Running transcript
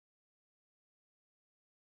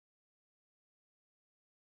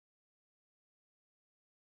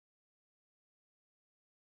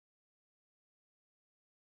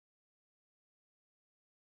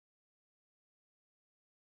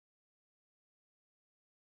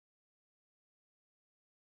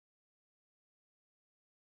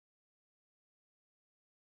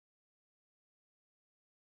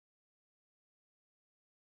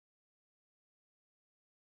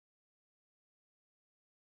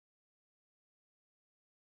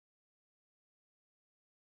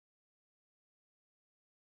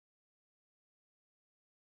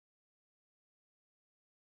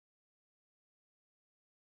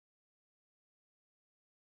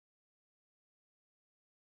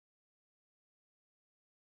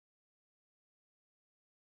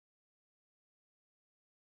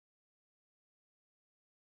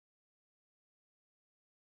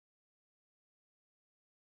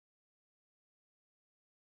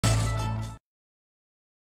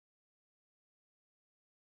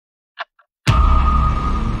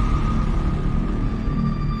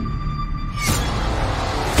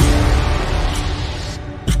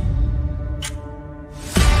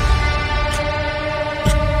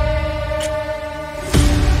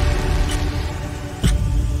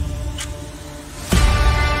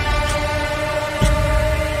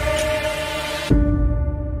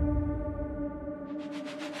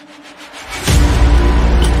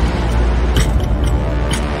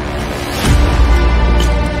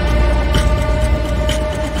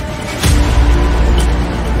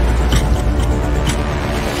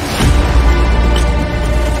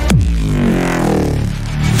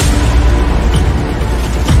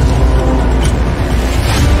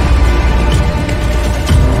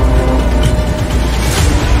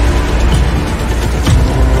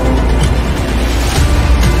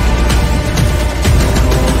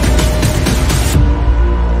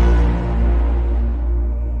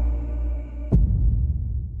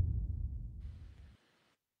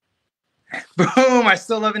Boom! I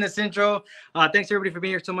still loving this intro. Thanks everybody for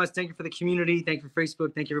being here so much. Thank you for the community. Thank you for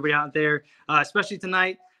Facebook. Thank you everybody out there, especially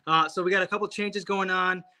tonight. So we got a couple changes going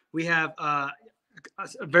on. We have a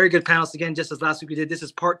very good panelists again, just as last week we did. This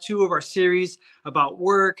is part 2 of our series about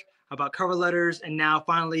work, about cover letters, and now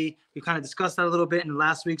finally we kind of discussed that a little bit in the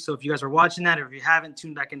last week. So if you guys are watching that, or if you haven't,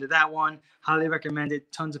 tune back into that one. Highly recommend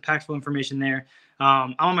it. Tons of impactful information there.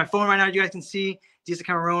 I'm on my phone right now. You guys can see Disa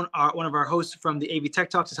Cameron, one of our hosts from the AV Tech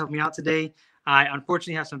Talks, is helping me out today. I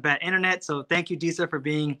unfortunately have some bad internet, so thank you, Disa, for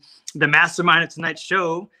being the mastermind of tonight's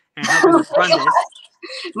show and helping us run this.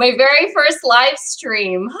 My very first live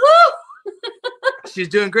stream. She's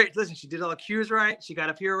doing great. Listen, she did all the cues right. She got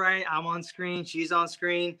up here right. I'm on screen. She's on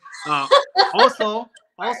screen. Also,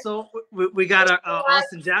 we got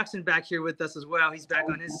Austin Jackson back here with us as well. He's back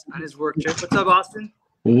on his work trip. What's up, Austin?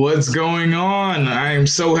 What's going on? I am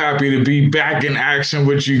so happy to be back in action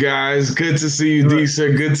with you guys. Good to see you,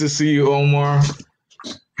 Disa. Good to see you, Omar.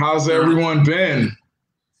 How's everyone been?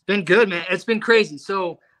 It's been good, man. It's been crazy.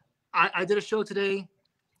 So I did a show today.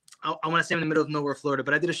 I want to say I'm in the middle of nowhere, Florida,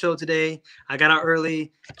 but I did a show today. I got out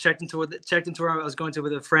early, checked into where I was going to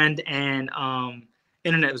with a friend, and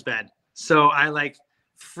internet was bad. So I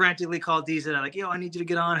frantically called Disa. I'm like, yo, I need you to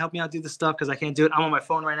get on, help me out, do the stuff, because I can't do it. I'm on my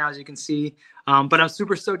phone right now, as you can see. But I'm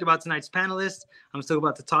super stoked about tonight's panelists. I'm stoked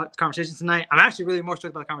about the conversation tonight. I'm actually really more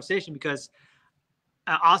stoked about the conversation because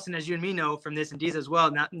Austin, as you and me know from this, and Disa as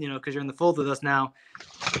well, not because you're in the fold with us now.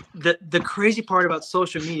 The crazy part about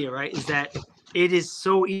social media, right, is that it is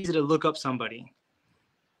so easy to look up somebody.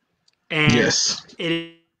 And yes, it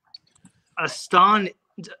is not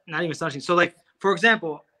even astonishing. So, for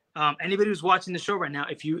example, anybody who's watching the show right now,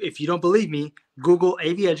 if you don't believe me, Google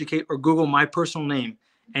AV Educate or Google my personal name,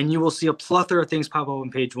 and you will see a plethora of things pop up on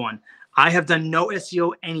page 1. I have done no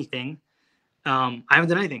SEO anything. I haven't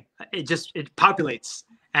done anything. It populates,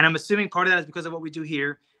 and I'm assuming part of that is because of what we do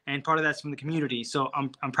here, and part of that's from the community. So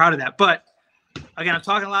I'm proud of that. But again, I'm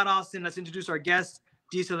talking a lot, Austin. Let's introduce our guest,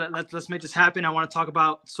 Disa. Let's make this happen. I want to talk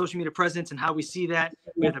about social media presence and how we see that.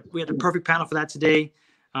 We have the perfect panel for that today.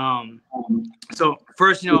 So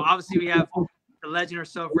first, obviously we have the legend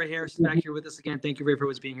herself right here. She's back here with us again. Thank you, Ray, for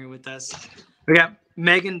always being here with us. We got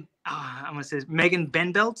Megan. I'm gonna say Megan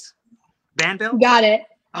Banbelt. Got it.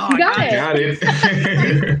 Oh, you got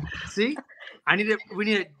it. See? We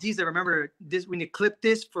need a Disa. Remember this. We need to clip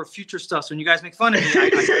this for future stuff. So when you guys make fun of me,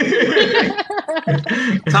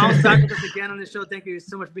 Tom's back with us again on the show. Thank you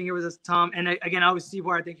so much for being here with us, Tom. And again, always Steve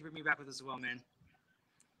Wire. Thank you for being back with us as well, man.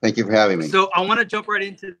 Thank you for having me. So I want to jump right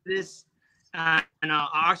into this, and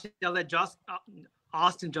I'll let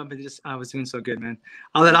Austin jump into this. I was doing so good, man.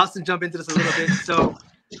 I'll let Austin jump into this a little bit. So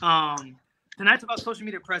tonight's about social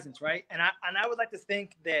media presence, right? And I would like to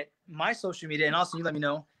think that my social media, and Austin, you let me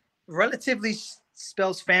know, relatively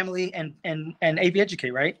spells family and AV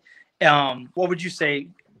Educate, right? What would you say,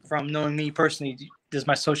 from knowing me personally, does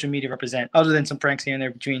my social media represent, other than some pranks here and there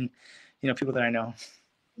between people that I know?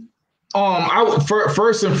 I would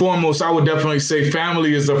first and foremost, I would definitely say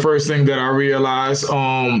family is the first thing that I realized.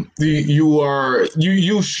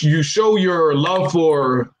 You show your love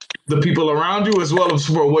for the people around you as well as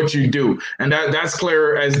for what you do, and that's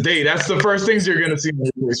clear as day. That's the first things you're gonna see on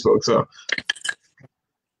Facebook. So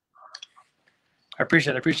I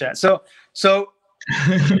appreciate it. So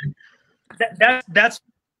that's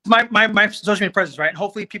my social media presence, right? And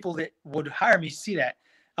hopefully people that would hire me see that.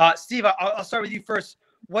 Steve, I'll start with you first.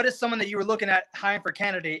 What is someone that you were looking at hiring for a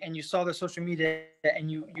candidate and you saw their social media and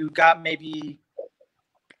you got maybe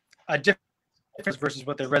a difference versus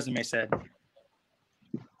what their resume said?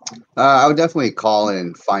 I would definitely call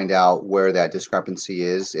and find out where that discrepancy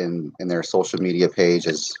is in their social media page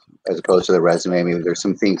as opposed to the resume. Maybe there's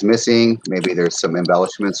some things missing. Maybe there's some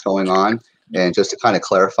embellishments going on. And just to kind of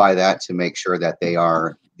clarify that, to make sure that they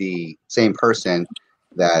are the same person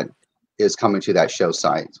that is coming to that show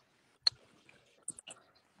site.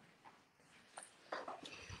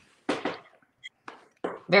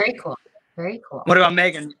 Very cool. Very cool. What about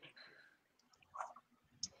Megan?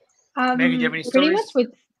 Megan, do you have any stories? Pretty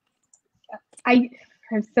much I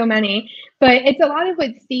have so many, but it's a lot of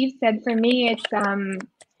what Steve said. For me, it's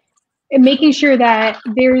making sure that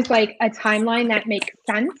there's like a timeline that makes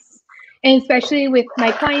sense. And especially with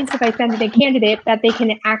my clients, if I send in a candidate, that they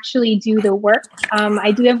can actually do the work.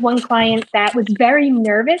 I do have one client that was very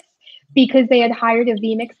nervous because they had hired a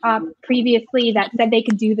vMix op previously that said they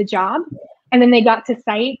could do the job. And then they got to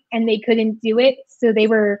site and they couldn't do it. So they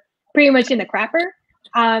were pretty much in the crapper.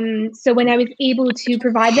 So when I was able to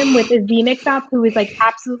provide them with a vMix op who was like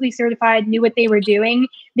absolutely certified, knew what they were doing,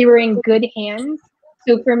 they were in good hands.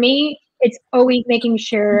 So for me, it's always making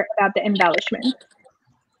sure about the embellishment.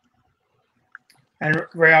 And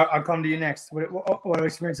Ray, I'll come to you next. What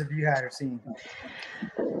experience have you had or seen?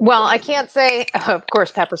 Well, I can't say, of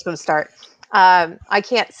course, Pepper's going to start. I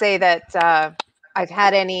can't say that I've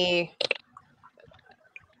had any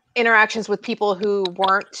interactions with people who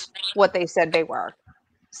weren't what they said they were.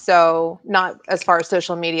 So not as far as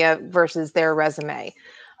social media versus their resume.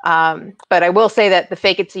 But I will say that the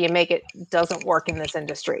fake it till you make it doesn't work in this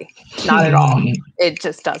industry. Not at all. It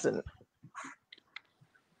just doesn't.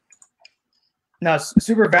 No,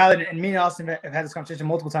 super valid. And me and Austin have had this conversation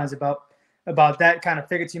multiple times about that kind of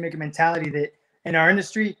fake it till you make it mentality, that in our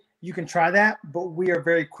industry, you can try that, but we are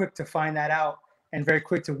very quick to find that out and very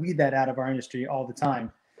quick to weed that out of our industry all the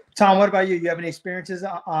time. Tom, what about you? You have any experiences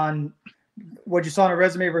on what you saw on a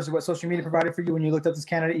resume versus what social media provided for you when you looked up this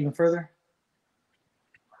candidate even further?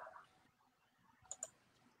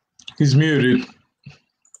 He's muted.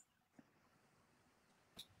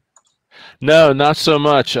 No, not so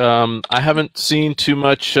much. I haven't seen too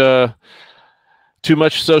much social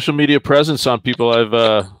media presence on people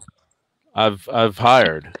I've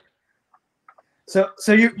hired.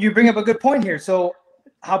 So you bring up a good point here. So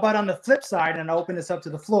how about on the flip side, and I'll open this up to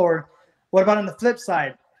the floor. What about on the flip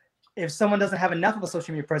side? If someone doesn't have enough of a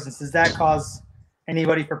social media presence, does that cause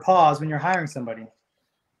anybody for pause when you're hiring somebody?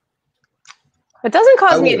 It doesn't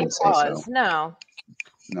cause me any wouldn't say pause. so. No.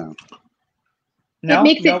 No. No, It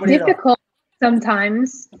makes it nobody at all. difficult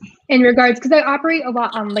sometimes in regards, because I operate a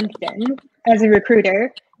lot on LinkedIn as a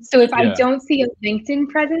recruiter. So if I Yeah. don't see a LinkedIn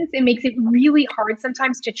presence, it makes it really hard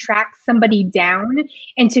sometimes to track somebody down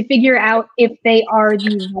and to figure out if they are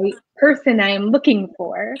the right person I am looking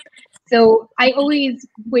for. So I always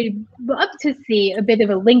would love to see a bit of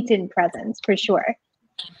a LinkedIn presence for sure.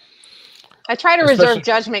 I try to Especially- reserve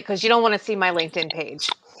judgment because you don't want to see my LinkedIn page.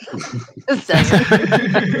 Just saying.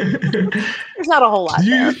 There's not a whole lot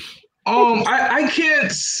there. I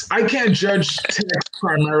can't judge tech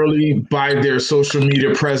primarily by their social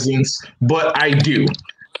media presence, but I do.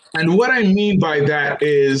 And what I mean by that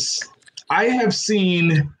is I have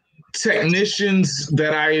seen technicians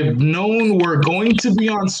that I've known were going to be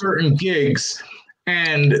on certain gigs,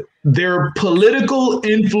 and their political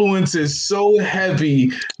influence is so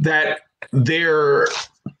heavy that their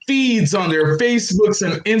feeds on their Facebooks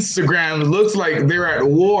and Instagram looks like they're at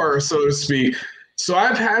war, so to speak. So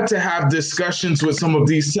I've had to have discussions with some of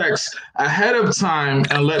these techs ahead of time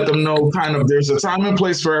and let them know kind of there's a time and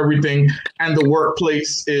place for everything, and the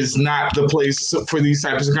workplace is not the place for these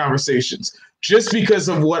types of conversations, just because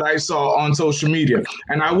of what I saw on social media.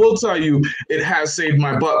 And I will tell you, it has saved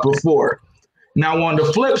my butt before. Now, on the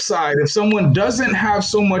flip side, if someone doesn't have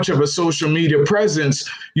so much of a social media presence,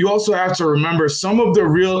 you also have to remember some of the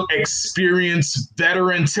real experienced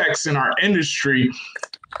veteran techs in our industry.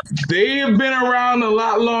 They have been around a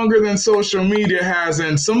lot longer than social media has,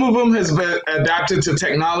 and some of them has been adapted to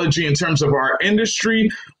technology in terms of our industry,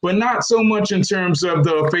 but not so much in terms of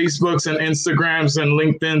the Facebooks and Instagrams and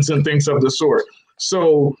LinkedIn's and things of the sort.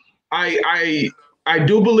 So I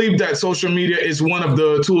do believe that social media is one of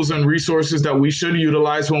the tools and resources that we should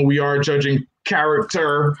utilize when we are judging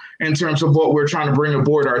character in terms of what we're trying to bring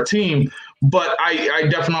aboard our team. But I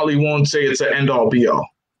definitely won't say it's an end-all be-all.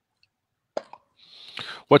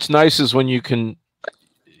 What's nice is when you can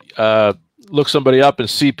look somebody up and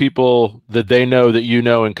see people that they know that you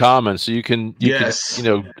know in common, so you can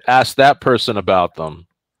ask that person about them.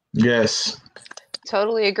 Yes.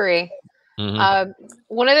 Totally agree. Mhm.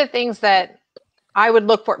 One of the things that I would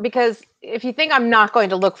look for, because if you think I'm not going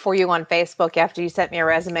to look for you on Facebook after you sent me a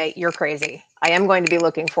resume, you're crazy. I am going to be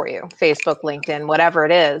looking for you, Facebook, LinkedIn, whatever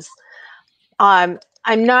it is. I'm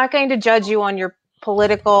not going to judge you on your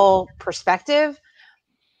political perspective,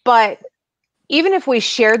 but even if we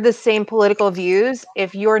shared the same political views,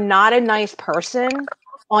 if you're not a nice person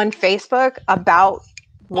on Facebook about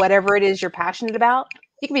whatever it is you're passionate about,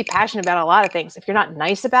 you can be passionate about a lot of things. If you're not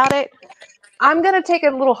nice about it, I'm going to take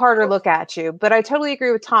a little harder look at you. But I totally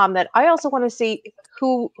agree with Tom that I also want to see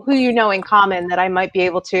who you know in common, that I might be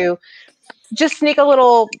able to just sneak a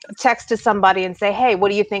little text to somebody and say, hey, what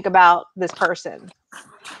do you think about this person?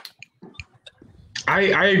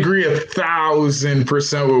 I agree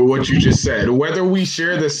 1,000% with what you just said. Whether we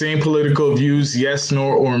share the same political views, yes,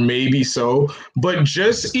 no, or maybe so, but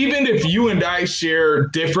just even if you and I share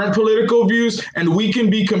different political views and we can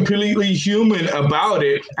be completely human about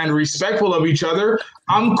it and respectful of each other,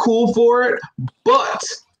 I'm cool for it. But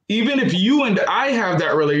even if you and I have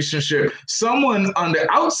that relationship, someone on the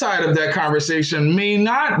outside of that conversation may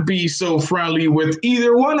not be so friendly with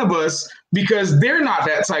either one of us because they're not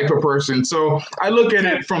that type of person. So I look at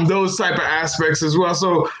it from those type of aspects as well.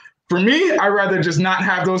 So for me, I'd rather just not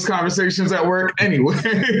have those conversations at work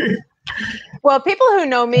anyway. Well, people who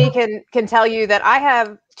know me can tell you that I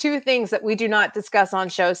have two things that we do not discuss on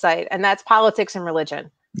show site, and that's politics and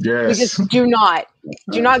religion. Yes. We just do not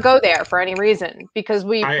go there for any reason because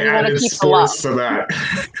we want to keep the love. To that.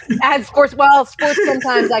 Add sports. Well, sports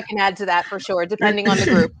sometimes I can add to that for sure, depending on the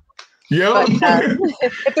group. Yep. But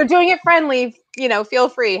if they're doing it friendly, feel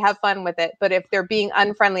free, have fun with it. But if they're being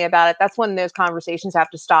unfriendly about it, that's when those conversations have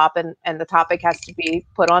to stop and the topic has to be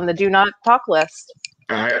put on the do not talk list.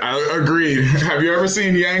 I agree. Have you ever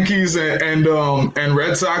seen Yankees and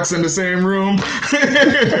Red Sox in the same room?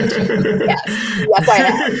 Yes, I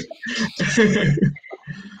have.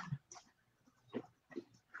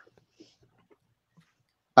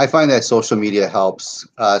 I find that social media helps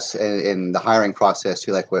us in the hiring process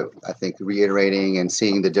too, like what I think reiterating and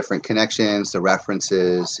seeing the different connections, the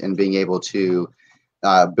references, and being able to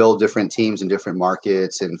build different teams in different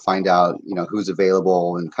markets and find out, who's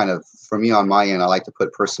available. And kind of, for me on my end, I like to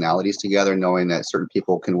put personalities together, knowing that certain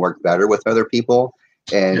people can work better with other people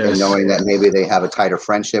and knowing that maybe they have a tighter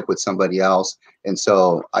friendship with somebody else. And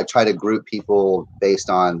so I try to group people based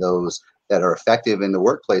on those that are effective in the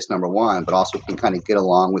workplace, number one, but also can kind of get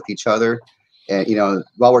along with each other. And,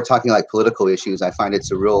 while we're talking like political issues, I find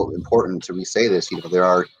it's a real important to re-say this, there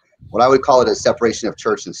are what I would call it a separation of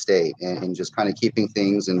church and state, and just kind of keeping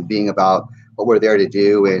things and being about what we're there to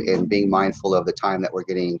do and being mindful of the time that we're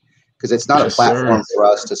getting, because it's not a platform for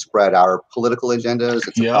us to spread our political agendas.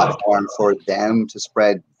 It's a platform for them to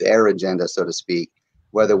spread their agenda, so to speak,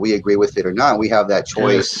 whether we agree with it or not. We have that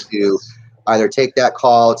choice to either take that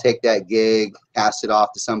call, take that gig, pass it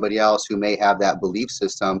off to somebody else who may have that belief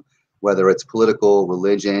system, whether it's political,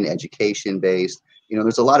 religion, education based.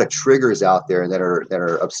 There's a lot of triggers out there that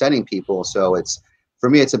are upsetting people. So for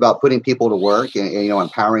me, it's about putting people to work and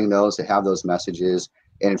empowering those to have those messages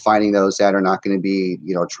and finding those that are not going to be,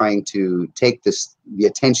 trying to take the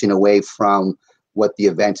attention away from what the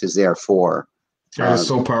event is there for. That is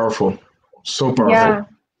so powerful. So powerful.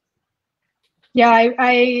 Yeah.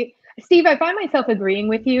 Steve, I find myself agreeing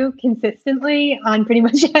with you consistently on pretty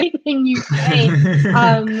much everything you say.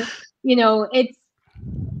 It's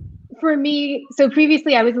for me. So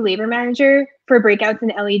previously I was a labor manager for breakouts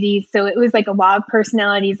and LEDs. So it was like a lot of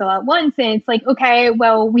personalities all at once. And it's like, okay,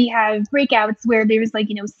 well, we have breakouts where there's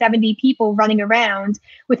 70 people running around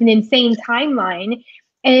with an insane timeline.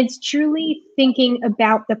 And it's truly thinking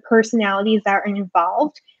about the personalities that are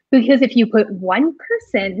involved. Because if you put one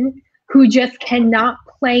person who just cannot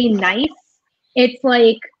play nice, it's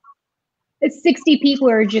like 60 people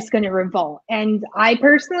are just going to revolt. And I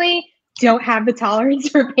personally don't have the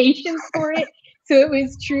tolerance or patience for it. So it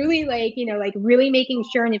was truly really making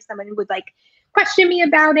sure, and if someone would question me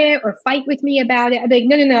about it or fight with me about it, I'd be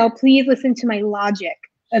like, no, please listen to my logic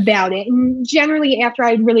about it. And generally after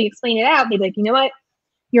I'd really explain it out, they'd be like, you know what?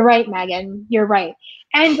 You're right, Megan, you're right.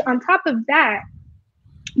 And on top of that,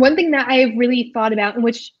 one thing that I've really thought about, and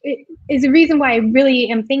which is a reason why I really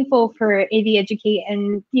am thankful for AV Educate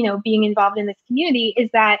and being involved in this community, is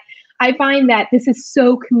that I find that this is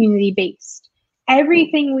so community based.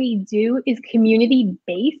 Everything we do is community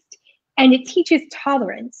based, and it teaches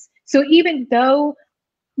tolerance. So even though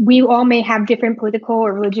we all may have different political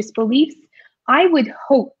or religious beliefs, I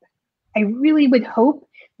really would hope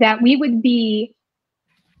that we would be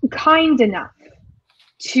kind enough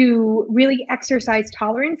to really exercise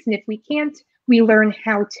tolerance. And if we can't, we learn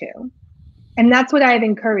how to. And that's what I've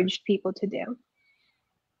encouraged people to do.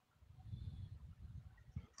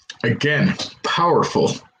 Again,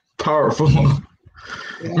 powerful.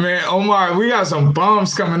 Man, Omar, we got some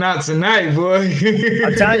bombs coming out tonight, boy.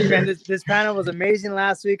 I'm telling you, man, this panel was amazing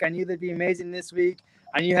last week. I knew they'd be amazing this week.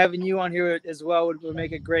 I knew having you on here as well would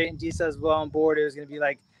make it great. And Gisa as well on board. It was going to be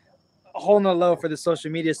like a whole nother level for the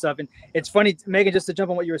social media stuff. And it's funny, Megan, just to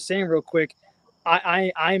jump on what you were saying real quick.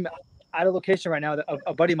 I'm at a location right now,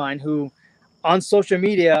 a buddy of mine who on social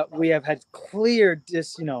media, we have had clear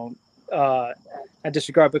not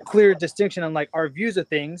disregard, but clear distinction on our views of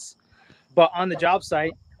things. But on the job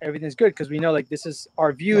site, everything's good because we know this is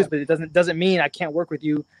our views, but it doesn't mean I can't work with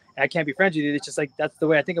you and I can't be friends with you. It's just that's the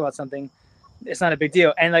way I think about something. It's not a big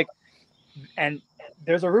deal. And and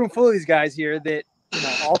there's a room full of these guys here that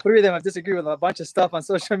all three of them have disagreed with a bunch of stuff on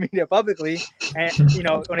social media publicly. And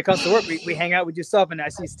when it comes to work, we hang out, we do stuff. And I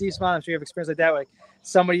see Steve smile. I'm sure you have experience like that, like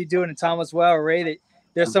somebody you do it, and Tom as well, or Ray. That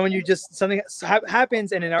there's someone you just something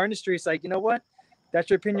happens, and in our industry, it's like, you know what, that's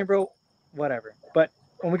your opinion, bro. Whatever. But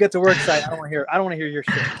when we get to work site, I don't want to hear your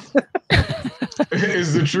shit.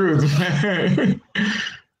 It's the truth, man.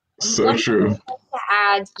 So true. To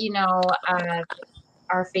add,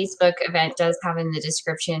 our Facebook event does have in the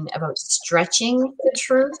description about stretching the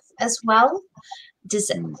truth as well.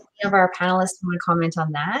 does any of our panelists want to comment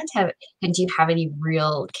on that? And do you have any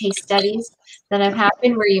real case studies that have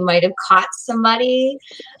happened where you might have caught somebody?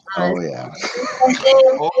 Oh yeah.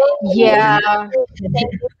 Yeah. They've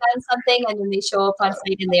done something and then they show up on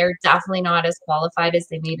site and they're definitely not as qualified as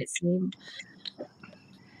they made it seem.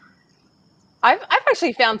 I've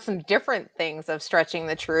actually found some different things of stretching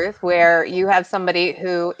the truth, where you have somebody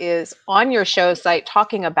who is on your show site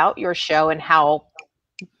talking about your show and how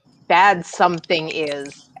bad something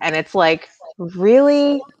is. And it's like,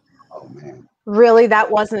 really? Oh man. Really,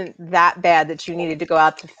 that wasn't that bad that you needed to go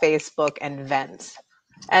out to Facebook and vent.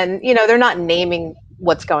 And, you know, they're not naming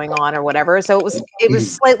what's going on or whatever. So it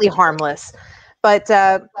was slightly harmless. But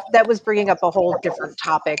that was bringing up a whole different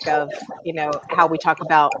topic of, you know, how we talk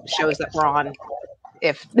about shows that we're on,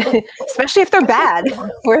 if especially if they're bad,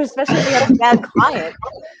 or especially if we have a bad client,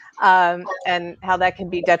 and how that can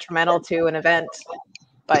be detrimental to an event.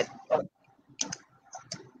 But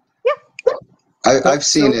I've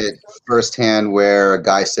seen it firsthand where a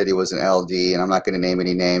guy said he was an LD, and I'm not going to name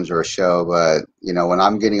any names or a show, but you know, when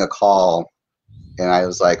I'm getting a call and I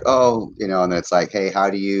was like, oh, you know, and then it's like, hey, how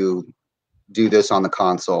do you do this on the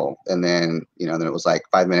console? And then, you know, then it was like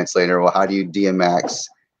 5 minutes later, well, how do you DMX?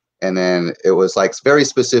 And then it was like very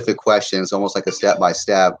specific questions, almost like a step by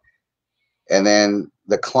step. And then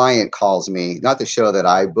the client calls me, not the show that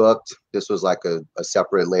I booked. This was like a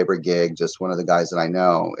separate labor gig, just one of the guys that I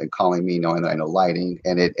know, and calling me knowing that I know lighting.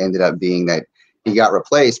 And it ended up being that he got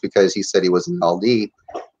replaced because he said he was an LD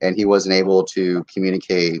and he wasn't able to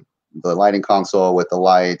communicate the lighting console with the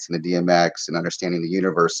lights and the DMX and understanding the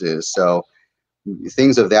universes. So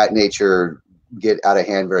things of that nature get out of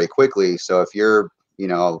hand very quickly. So if you're, you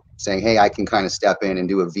know, saying, hey, I can kind of step in and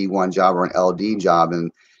do a V1 job or an LD job,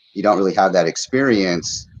 and you don't really have that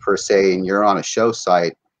experience per se, and you're on a show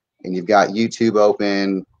site and you've got YouTube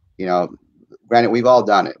open, you know, granted, we've all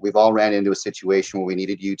done it. We've all ran into a situation where we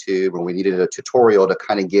needed YouTube or we needed a tutorial to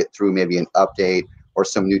kind of get through maybe an update or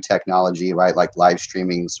some new technology, right? Like live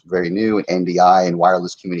streaming's very new, and NDI and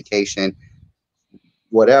wireless communication,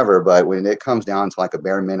 whatever. But when it comes down to like a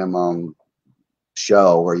bare minimum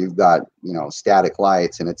show where you've got, you know, static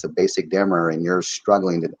lights and it's a basic dimmer and you're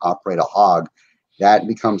struggling to operate a hog, that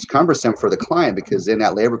becomes cumbersome for the client, because then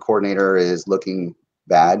that labor coordinator is looking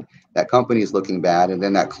bad, that company is looking bad, and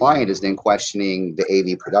then that client is then questioning the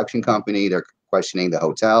AV production company, they're questioning the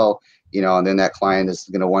hotel, you know, and then that client is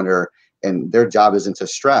going to wonder, and their job isn't to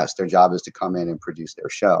stress, their job is to come in and produce their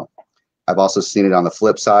show. I've also seen it on the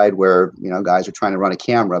flip side where, you know, guys are trying to run a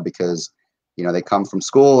camera because, you know, they come from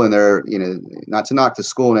school and they're, you know, not to knock the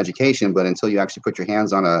school and education, but until you actually put your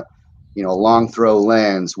hands on a, you know, long throw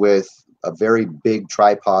lens with a very big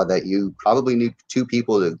tripod that you probably need two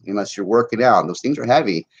people to, unless you're working out, and those things are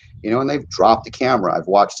heavy, you know, and they've dropped the camera. I've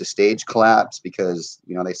watched a stage collapse because,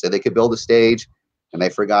 you know, they said they could build a stage and they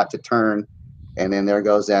forgot to turn. And then there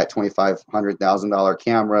goes that $2,500,000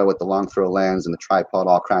 camera with the long throw lens and the tripod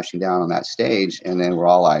all crashing down on that stage. And then we're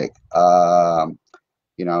all like,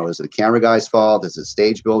 you know, is it the camera guy's fault? Is it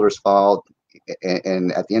stage builder's fault?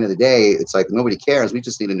 And at the end of the day, it's like, nobody cares. We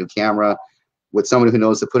just need a new camera with somebody who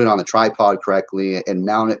knows to put it on the tripod correctly and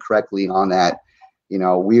mount it correctly on that, you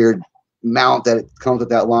know, weird mount that comes with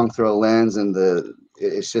that long throw lens, and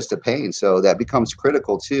it's just a pain. So that becomes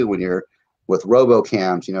critical too when you're with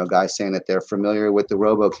RoboCams, you know, guys saying that they're familiar with the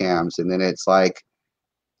RoboCams, and then it's like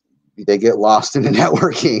they get lost in the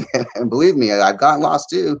networking. And believe me, I've gotten lost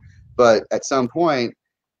too, but at some point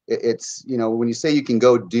it's, you know, when you say you can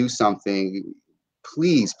go do something,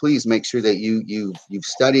 please make sure that you've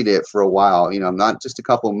studied it for a while, you know, not just a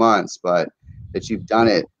couple months, but that you've done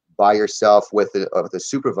it by yourself with a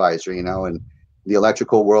supervisor, you know. And the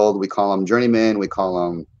electrical world, we call them journeymen, we call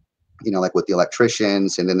them, you know, like with the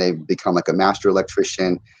electricians, and then they become like a master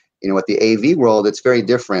electrician. You know, with the AV world, it's very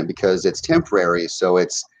different because it's temporary. So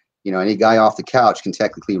it's, you know, any guy off the couch can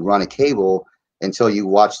technically run a cable until you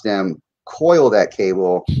watch them coil that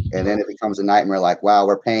cable, and then it becomes a nightmare. Like, wow,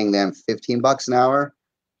 we're paying them $15 an hour,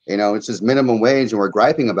 you know, it's just minimum wage, and we're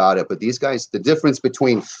griping about it. But these guys, the difference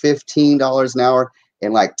between $15 an hour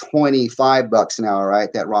and like $25 an hour,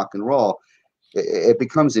 right? That rock and roll, it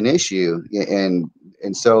becomes an issue.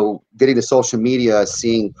 And so getting to social media,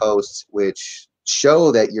 seeing posts which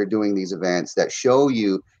show that you're doing these events, that show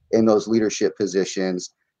you in those leadership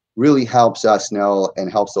positions, really helps us know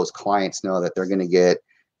and helps those clients know that they're going to get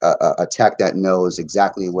a tech that knows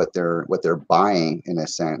exactly what they're buying, in a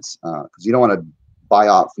sense, because you don't want to buy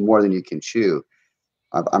off more than you can chew.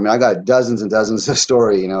 I mean, I got dozens and dozens of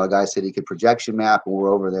story. You know, a guy said he could projection map, and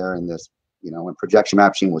we're over there in this, you know, when projection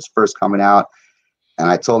mapping was first coming out, And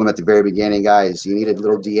I told them at the very beginning, guys, you need a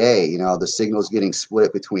little DA. You know, the signal's getting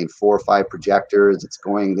split between 4 or 5 projectors. It's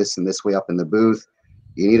going this and this way up in the booth.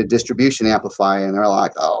 You need a distribution amplifier. And they're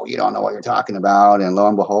like, oh, you don't know what you're talking about. And lo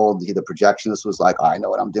and behold, the projectionist was like, I know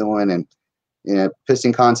what I'm doing. And, you know,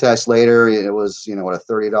 pissing contest later, it was, you know, what, a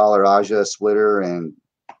 $30 Aja splitter, and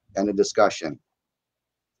end of discussion.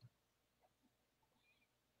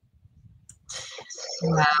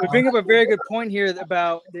 Wow. We bring up a very good point here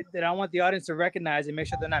about that I want the audience to recognize and make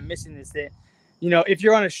sure they're not missing this. That, you know, if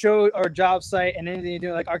you're on a show or a job site and anything you're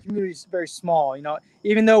doing, like, our community is very small. You know,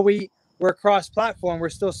 even though we're cross-platform, we're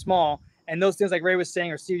still small. And those things, like Ray was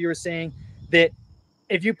saying, or Steve, you were saying, that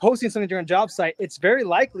if you're posting something during a job site, it's very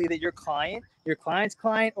likely that your client's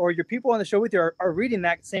client, or your people on the show with you are reading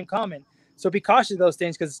that same comment. So be cautious of those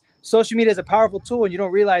things, because social media is a powerful tool, and you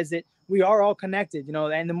don't realize that we are all connected, you know.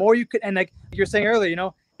 And the more you could, and like you're saying earlier, you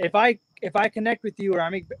know, if I connect with you, or I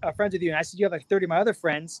make friends with you, and I see you have like 30 of my other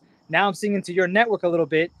friends, now I'm seeing into your network a little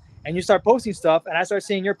bit, and you start posting stuff, and I start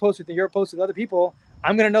seeing your posts with other people,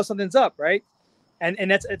 I'm gonna know something's up, right? And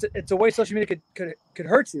it's a way social media could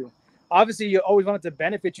hurt you. Obviously, you always want it to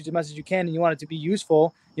benefit you as much as you can, and you want it to be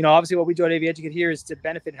useful. You know, obviously, what we do at AV Educate here is to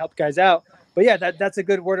benefit and help guys out. But yeah, that's a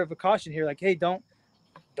good word of a caution here. Like, hey, don't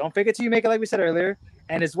fake it till you make it, like we said earlier.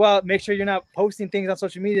 And as well, make sure you're not posting things on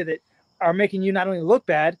social media that are making you not only look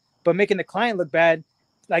bad, but making the client look bad.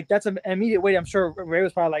 Like, that's an immediate way. I'm sure Ray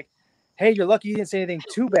was probably like, hey, you're lucky you didn't say anything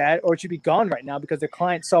too bad, or it should be gone right now because the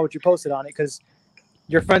client saw what you posted on it because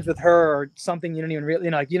you're friends with her or something. You don't even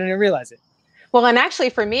you don't even realize it. Well, and actually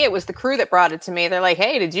for me, it was the crew that brought it to me. They're like,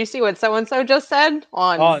 hey, did you see what so-and-so just said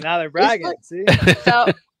on Oh, now they're bragging. See? So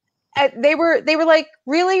they were like,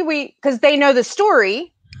 really? Because they know the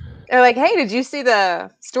story. They're like, hey, did you see the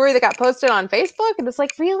story that got posted on Facebook? And it's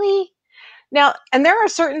like, really? Now, and there are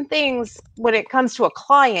certain things when it comes to a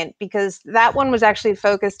client, because that one was actually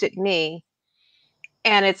focused at me.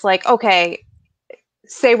 And it's like, okay,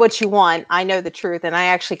 say what you want. I know the truth. And I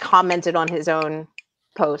actually commented on his own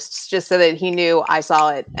posts just so that he knew I saw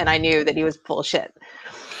it and I knew that he was full of shit.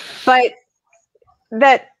 But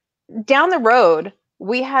that down the road,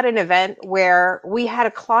 we had an event where we had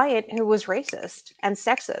a client who was racist and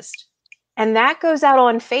sexist. And that goes out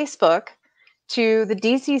on Facebook to the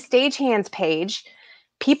DC Stagehands page.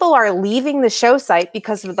 People are leaving the show site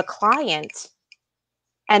because of the client,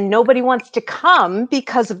 and nobody wants to come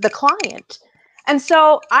because of the client. And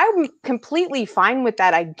so I'm completely fine with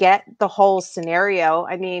that. I get the whole scenario.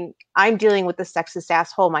 I mean, I'm dealing with the sexist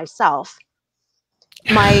asshole myself.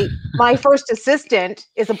 My first assistant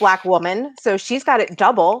is a Black woman, so she's got it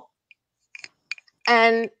double.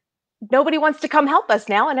 And nobody wants to come help us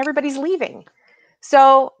now, and everybody's leaving.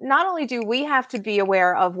 So not only do we have to be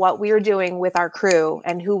aware of what we're doing with our crew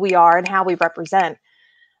and who we are and how we represent,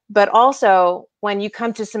 but also when you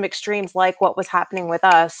come to some extremes like what was happening with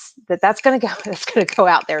us, that's going to go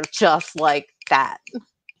out there just like that.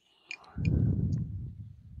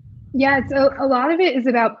 Yeah, so a lot of it is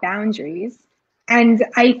about boundaries. And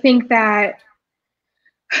I think that,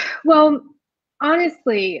 well,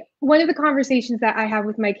 honestly, one of the conversations that I have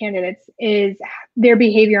with my candidates is their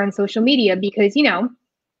behavior on social media, because, you know,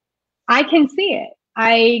 I can see it.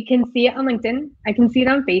 I can see it on LinkedIn. I can see it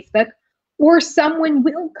on Facebook, or someone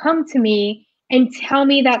will come to me and tell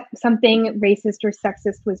me that something racist or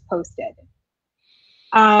sexist was posted.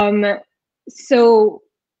 So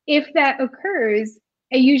if that occurs,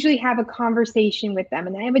 I usually have a conversation with them,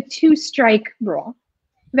 and I have a 2-strike rule.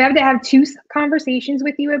 If I have to have 2 conversations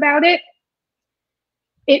with you about it,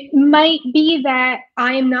 it might be that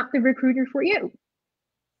I am not the recruiter for you.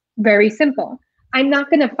 Very simple. I'm not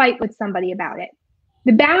going to fight with somebody about it.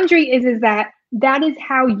 The boundary is that is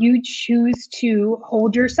how you choose to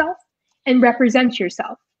hold yourself and represent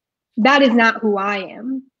yourself. That is not who I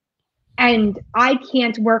am. And I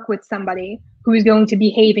can't work with somebody who is going to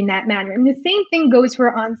behave in that manner. And the same thing goes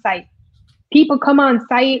for on-site. People come on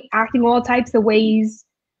site acting all types of ways,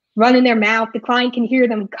 running their mouth. The client can hear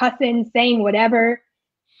them cussing, saying whatever.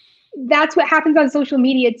 That's what happens on social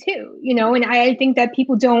media too, you know. And I think that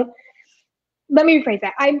people don't. Let me rephrase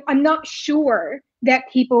that. I'm not sure that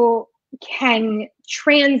people can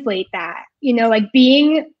translate that, you know, like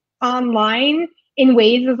being online in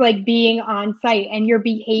ways is like being on site, and your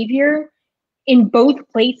behavior in both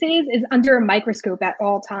places is under a microscope at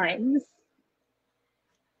all times.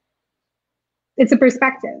 It's a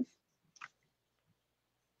perspective.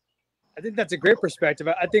 I think that's a great perspective.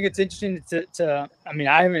 I think it's interesting to I mean,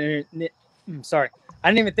 I'm sorry. I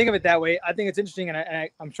didn't even think of it that way. I think it's interesting, and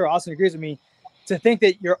I'm sure Austin agrees with me, to think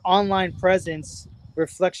that your online presence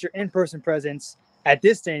reflects your in-person presence at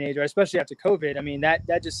this day and age, or especially after COVID. I mean, that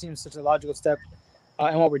just seems such a logical step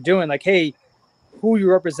and what we're doing. Like, hey, who you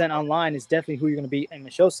represent online is definitely who you're going to be in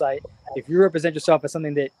the show site. If you represent yourself as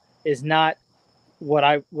something that is not what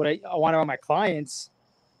I want on my clients,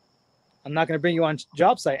 I'm not going to bring you on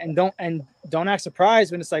job site. And don't act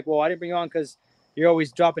surprised when it's like, well, I didn't bring you on because you're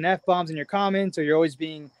always dropping F-bombs in your comments, or you're always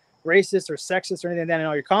being racist or sexist or anything like that in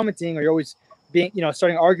all your commenting, or you're always being,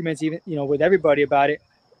 starting arguments even, with everybody about it.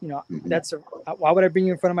 Why would I bring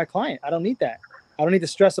you in front of my client? I don't need that. I don't need the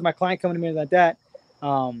stress of my client coming to me like that.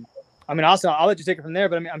 Also, I'll let you take it from there,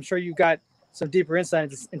 but I'm sure you got some deeper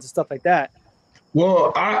insight into stuff like that.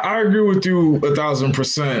 Well, I agree with you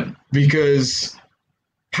 1,000%, because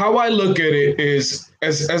how I look at it is,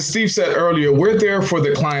 as Steve said earlier, we're there for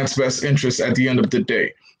the client's best interest at the end of the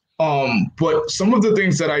day. But some of the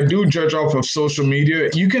things that I do judge off of social media,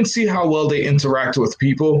 you can see how well they interact with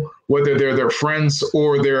people, whether they're their friends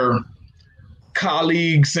or their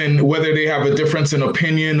colleagues, and whether they have a difference in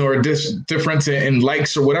opinion or a difference in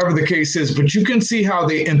likes or whatever the case is. But you can see how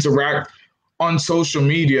they interact on social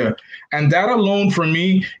media. And that alone for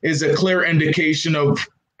me is a clear indication of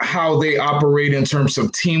how they operate in terms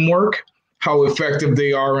of teamwork, how effective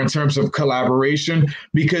they are in terms of collaboration,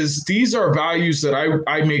 because these are values that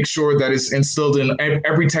I make sure that is instilled in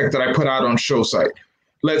every tech that I put out on show site.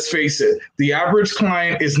 Let's face it, the average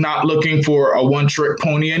client is not looking for a one-trick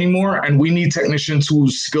pony anymore, and we need technicians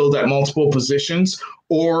who's skilled at multiple positions,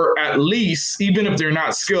 or at least, even if they're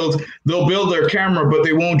not skilled, they'll build their camera, but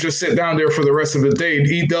they won't just sit down there for the rest of the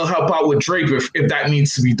day. They'll help out with drape if that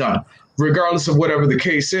needs to be done, regardless of whatever the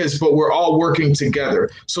case is, but we're all working together.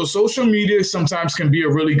 So social media sometimes can be a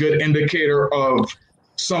really good indicator of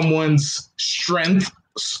someone's strength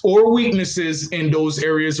or weaknesses in those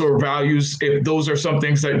areas or values, if those are some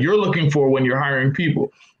things that you're looking for when you're hiring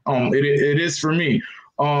people. It is for me.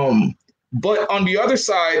 But on the other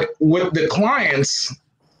side, with the clients,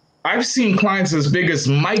 I've seen clients as big as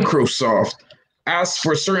Microsoft ask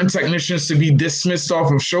for certain technicians to be dismissed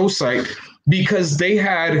off of show site because they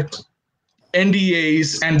had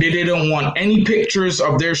NDAs and they didn't want any pictures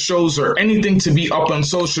of their shows or anything to be up on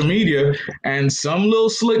social media. And some little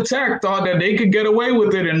slick tech thought that they could get away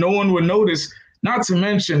with it and no one would notice. Not to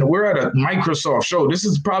mention, we're at a Microsoft show. This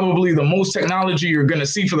is probably the most technology you're going to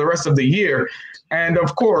see for the rest of the year. And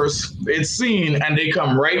of course, it's seen and they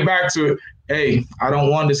come right back to, hey, I don't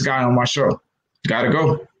want this guy on my show. Gotta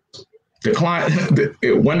go. The client,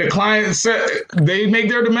 when the client said they make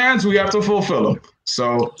their demands, we have to fulfill them.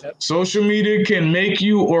 So social media can make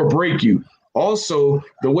you or break you. Also,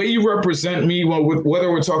 the way you represent me,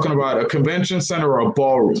 whether we're talking about a convention center or a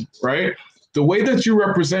ballroom, right? The way that you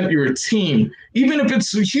represent your team, even if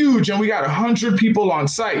it's huge and we got 100 people on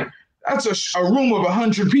site, that's a room of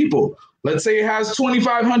 100 people. Let's say it has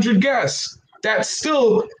 2,500 guests. That's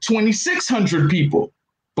still 2,600 people.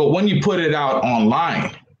 But when you put it out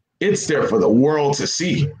online, it's there for the world to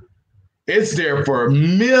see. It's there for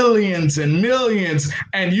millions and millions,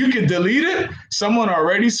 and you can delete it. Someone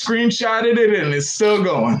already screenshotted it and it's still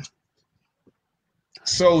going.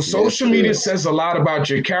 So social media says a lot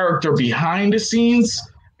about your character behind the scenes,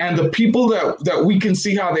 and the people that we can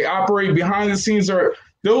see how they operate behind the scenes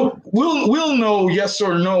we'll know yes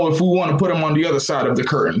or no if we want to put them on the other side of the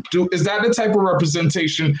curtain. Is that the type of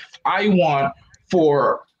representation I want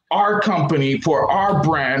for our company, for our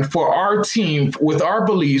brand, for our team, with our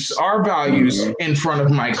beliefs, our values in front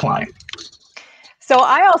of my client? So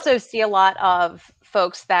I also see a lot of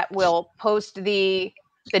folks that will post the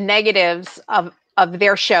negatives of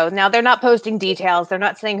their show. Now, they're not posting details. They're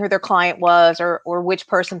not saying who their client was or which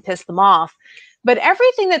person pissed them off. But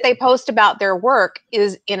everything that they post about their work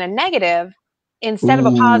is in a negative instead of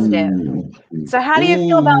a positive. So how do you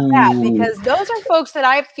feel about that? Because those are folks that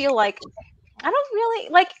I feel like I don't really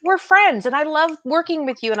like, we're friends and I love working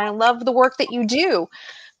with you and I love the work that you do.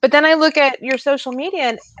 But then I look at your social media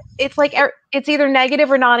and it's like, it's either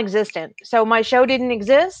negative or non-existent. So my show didn't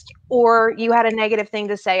exist, or you had a negative thing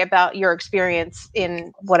to say about your experience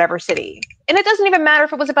in whatever city. And it doesn't even matter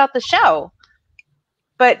if it was about the show.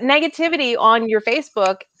 But negativity on your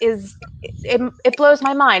Facebook it blows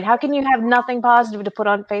my mind. How can you have nothing positive to put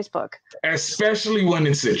on Facebook? Especially when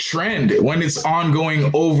it's a trend, when it's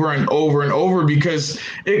ongoing over and over and over, because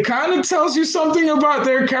it kind of tells you something about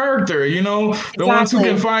their character, the ones who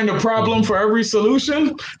can find a problem for every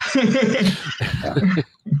solution.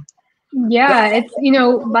 Yeah, it's,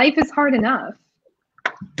 life is hard enough.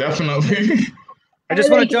 Definitely. I just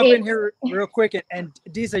want to jump in here real quick. And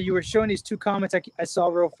Disa, you were showing these two comments I saw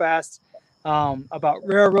real fast about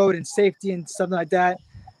railroad and safety and something like that.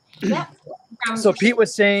 Yeah. So Pete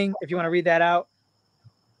was saying, if you want to read that out.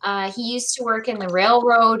 He used to work in the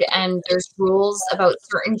railroad, and there's rules about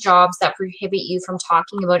certain jobs that prohibit you from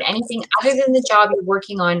talking about anything other than the job you're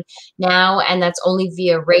working on now, and that's only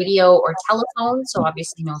via radio or telephone. So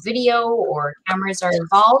obviously no video or cameras are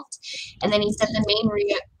involved. And then he said the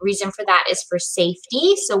main reason for that is for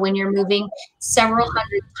safety. So when you're moving several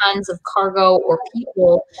hundred tons of cargo or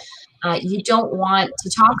people, you don't want to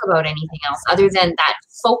talk about anything else other than that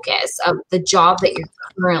focus of the job that you're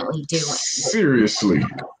currently doing. Seriously.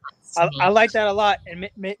 I like that a lot. And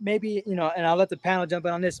maybe, you know, and I'll let the panel jump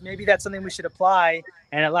in on this. Maybe that's something we should apply.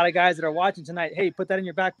 And a lot of guys that are watching tonight, hey, put that in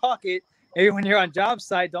your back pocket. Maybe when you're on job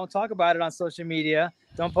site, don't talk about it on social media.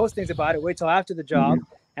 Don't post things about it. Wait till after the job.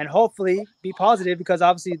 And hopefully be positive, because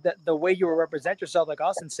obviously the way you will represent yourself, like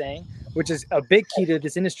Austin's saying, which is a big key to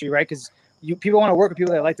this industry, right? Because people want to work with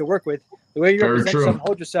people they like to work with. The way you represent yourself and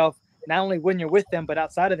hold yourself, not only when you're with them, but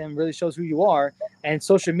outside of them, really shows who you are. And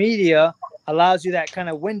social media allows you that kind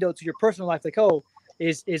of window to your personal life. Like, oh,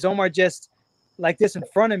 is Omar just like this in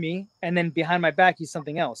front of me, and then behind my back he's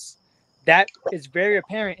something else? That is very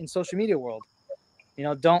apparent in social media world. You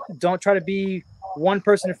know, don't try to be one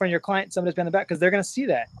person in front of your client and somebody's behind the back, because they're going to see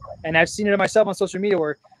that. And I've seen it myself on social media,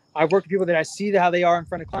 where I work with people that I see how they are in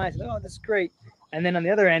front of clients. And, oh, this is great. And then on the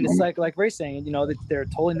other end, it's like Ray's saying, you know, that they're a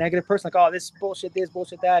totally negative person. Like, oh, this bullshit, this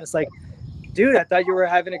bullshit, that. It's like, dude, I thought you were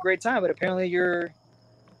having a great time, but apparently you're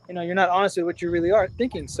not honest with what you really are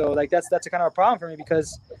thinking. So like that's a kind of a problem for me,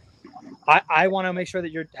 because I want to make sure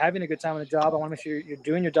that you're having a good time on the job. I want to make sure you're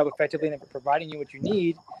doing your job effectively and providing you what you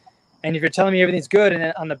need. And if you're telling me everything's good, and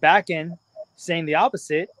then on the back end saying the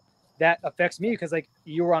opposite, that affects me, because like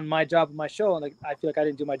you were on my job and my show, and like I feel like I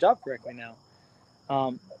didn't do my job correctly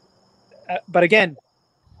now. But again,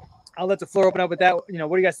 I'll let the floor open up with that. You know,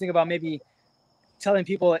 what do you guys think about maybe telling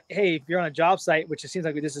people, hey, if you're on a job site, which it seems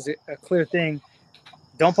like this is a clear thing,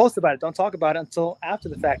 don't post about it, don't talk about it until after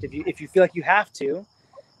the fact. If you feel like you have to,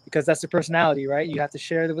 because that's the personality, right? You have to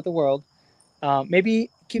share it with the world. Maybe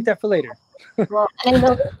keep that for later. Well, and I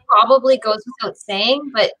know this probably goes without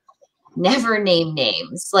saying, but never name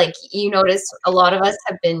names. Like, you notice a lot of us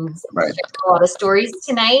have been sharing a lot of stories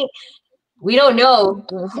tonight. We don't know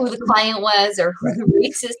who the client was, or who the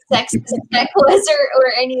racist, sexist tech was,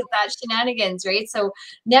 or any of that shenanigans, right? So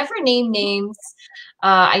never name names.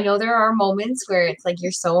 I know there are moments where it's like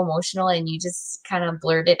you're so emotional and you just kind of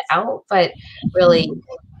blurt it out, but really,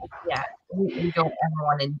 yeah, you don't ever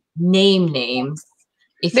want to name names.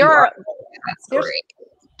 If there's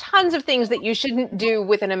tons of things that you shouldn't do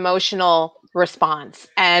with an emotional response,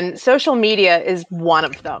 and social media is one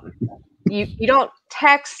of them. You don't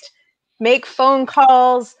text, make phone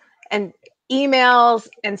calls and emails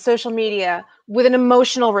and social media with an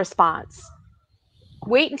emotional response.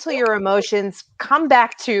 Wait until your emotions come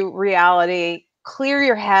back to reality, clear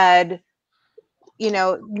your head. You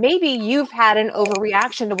know, maybe you've had an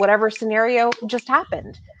overreaction to whatever scenario just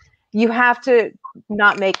happened. You have to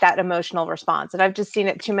not make that emotional response. And I've just seen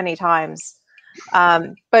it too many times.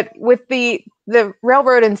 But with the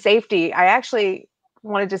railroad and safety, I actually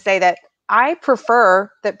wanted to say that I prefer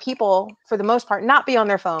that people, for the most part, not be on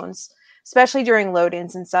their phones, especially during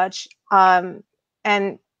load-ins and such. And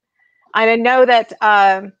I know that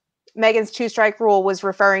Megan's 2-strike rule was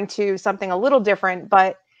referring to something a little different,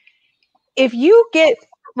 but if you get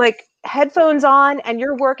like headphones on and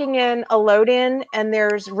you're working in a load-in and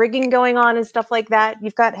there's rigging going on and stuff like that,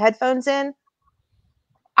 you've got headphones in,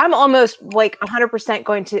 I'm almost like 100%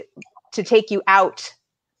 going to take you out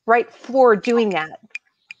right for doing that.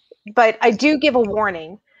 But I do give a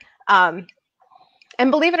warning. And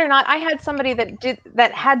believe it or not, I had somebody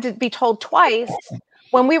that had to be told twice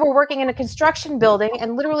when we were working in a construction building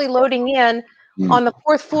and literally loading in on the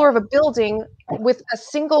 4th floor of a building with a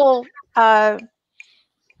single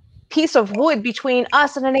piece of wood between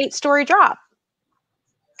us and an 8-story drop.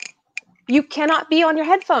 You cannot be on your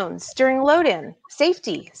headphones during load-in.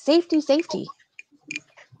 Safety, safety, safety.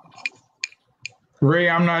 Ray,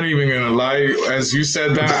 I'm not even gonna lie. As you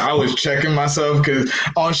said that, I was checking myself, because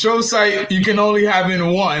on show site you can only have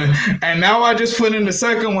in one, and now I just put in the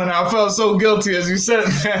second one. I felt so guilty as you said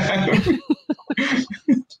that.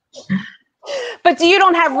 But you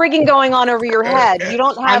don't have rigging going on over your head. You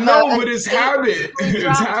don't have. I know, but it's habit.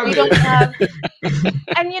 It's habit. You don't have,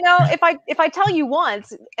 and you know, if I tell you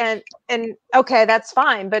once, and okay, that's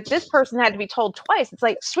fine. But this person had to be told twice. It's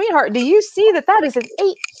like, sweetheart, do you see that is an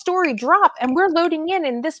 8-story drop, and we're loading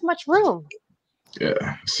in this much room?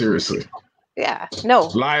 Yeah, seriously. Yeah, no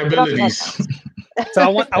liabilities. So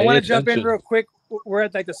I want to jump in real quick we're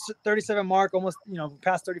at like the 37 mark, almost, you know,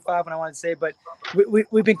 past 35 when I wanted to say, but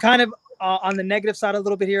we've been kind of on the negative side a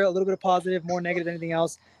little bit here, a little bit of positive, more negative than anything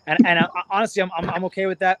else. And honestly, I'm okay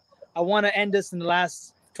with that. I want to end this in the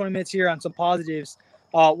last 20 minutes here on some positives.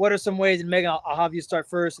 What are some ways, and Megan, I'll have you start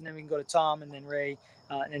first, and then we can go to Tom, and then Ray,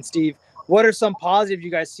 and then Steve. What are some positives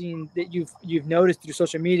you guys seen that you've noticed through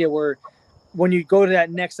social media where when you go to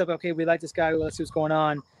that next step, okay, we like this guy, let's see what's going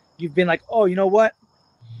on, you've been like, oh, you know what?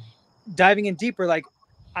 Diving in deeper, like,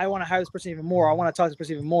 I want to hire this person even more. I want to talk to this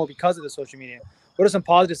person even more because of the social media. What are some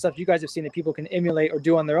positive stuff you guys have seen that people can emulate or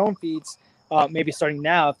do on their own feeds, maybe starting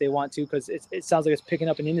now if they want to, because it sounds like it's picking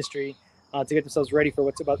up an industry to get themselves ready for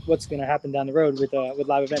what's going to happen down the road with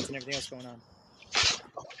live events and everything else going on.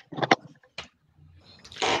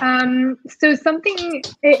 So something,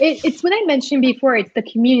 it's what I mentioned before, it's the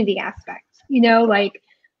community aspect, you know, like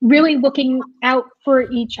really looking out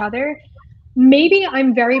for each other. Maybe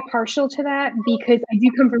I'm very partial to that because I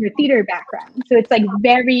do come from a theater background. So it's like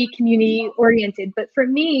very community oriented. But for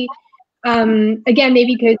me, again,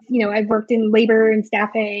 maybe because, you know, I've worked in labor and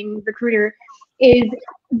staffing, recruiter, is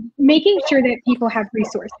making sure that people have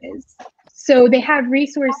resources. So they have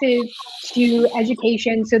resources to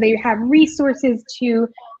education. So they have resources to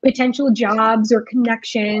potential jobs or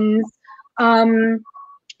connections,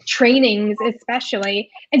 trainings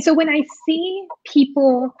especially. And so when I see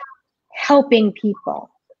people helping people,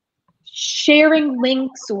 sharing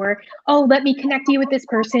links, or, oh, let me connect you with this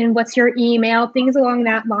person, what's your email, things along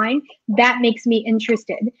that line, that makes me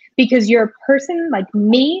interested because you're a person like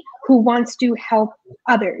me who wants to help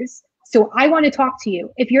others. So I want to talk to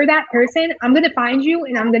you. If you're that person, I'm going to find you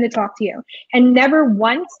and I'm going to talk to you. And never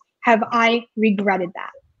once have I regretted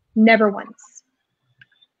that. Never once.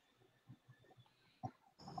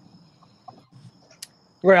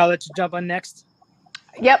 Ray, I'll let you jump on next.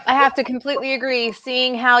 Yep, I have to completely agree.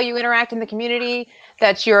 Seeing how you interact in the community,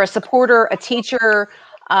 that you're a supporter, a teacher,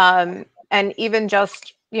 and even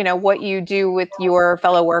just, you know, what you do with your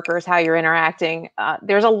fellow workers, how you're interacting.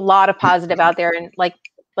 There's a lot of positive out there. And like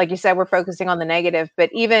you said, we're focusing on the negative, but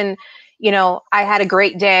even, you know, I had a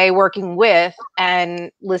great day working with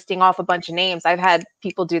and listing off a bunch of names. I've had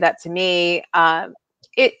people do that to me.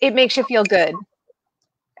 It makes you feel good.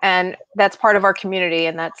 And that's part of our community.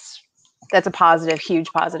 And that's a positive, huge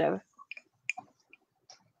positive.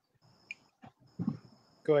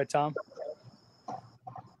 Go ahead, Tom.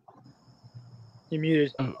 You're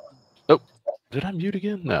muted. Oh, did I mute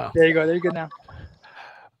again? No. There you go. There you go now.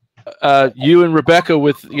 You and Rebecca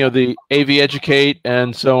with, you know, the AV Educate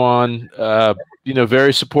and so on, you know,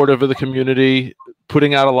 very supportive of the community,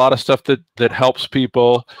 putting out a lot of stuff that helps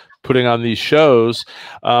people, putting on these shows.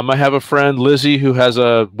 I have a friend, Lizzie, who has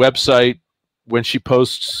a website. When she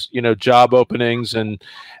posts, you know, job openings and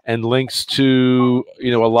links to,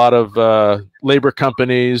 you know, a lot of labor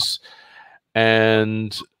companies,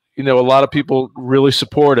 and, you know, a lot of people really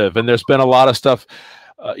supportive. And there's been a lot of stuff,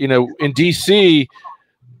 you know, in DC,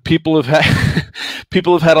 people have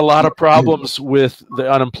had a lot of problems with the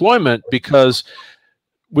unemployment because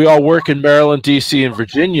we all work in Maryland, DC, and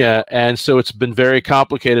Virginia, and so it's been very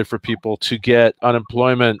complicated for people to get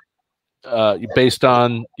unemployment based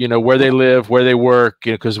on, you know, where they live, where they work,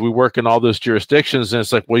 you know, because we work in all those jurisdictions, and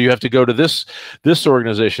it's like, well, you have to go to this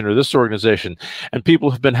organization or this organization, and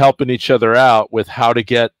people have been helping each other out with how to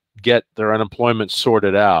get their unemployment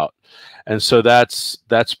sorted out, and so that's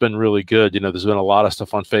been really good. You know, there's been a lot of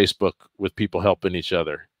stuff on Facebook with people helping each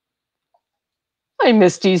other. I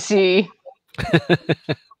miss DC.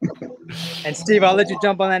 And Steve, I'll let you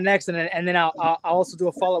jump on that next, and then I'll also do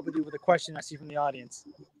a follow-up with you with a question I see from the audience.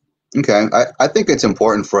 Okay, I think it's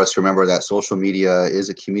important for us to remember that social media is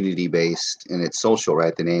a community-based, and it's social,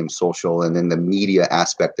 right? The name's social, and then the media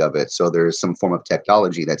aspect of it. So there's some form of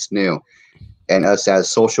technology that's new. And us as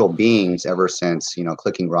social beings, ever since, you know,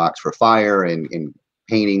 clicking rocks for fire and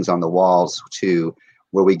paintings on the walls, to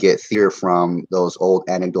where we get theater from those old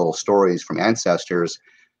anecdotal stories from ancestors,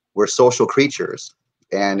 we're social creatures.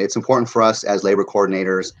 And it's important for us as labor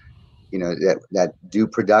coordinators, you know, that do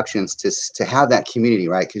productions to have that community,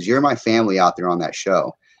 right? Because you're my family out there on that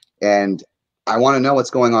show. And I want to know what's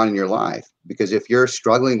going on in your life, because if you're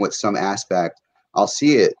struggling with some aspect, I'll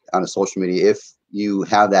see it on a social media if you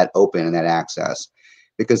have that open and that access.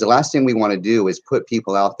 Because the last thing we want to do is put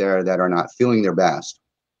people out there that are not feeling their best,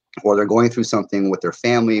 or they're going through something with their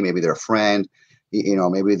family, maybe their friend, you know,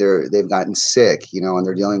 maybe they've gotten sick, you know, and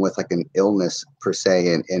they're dealing with like an illness per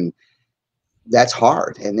se, and that's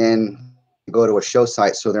hard. And then go to a show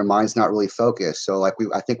site, so their mind's not really focused. So like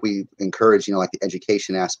I think we encourage, you know, like the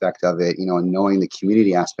education aspect of it, you know, and knowing the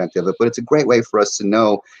community aspect of it. But it's a great way for us to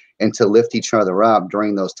know and to lift each other up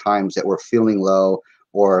during those times that we're feeling low,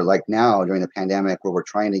 or like now during the pandemic where we're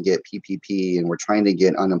trying to get PPP and we're trying to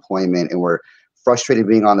get unemployment and we're frustrated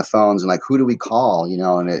being on the phones and like, who do we call, you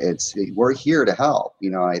know? And we're here to help, you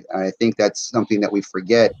know. I think that's something that we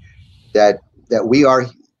forget, that we are,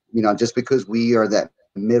 you know, just because we are that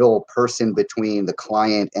middle person between the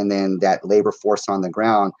client and then that labor force on the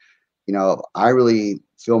ground, you know, I really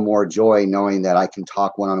feel more joy knowing that I can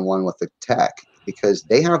talk one-on-one with the tech, because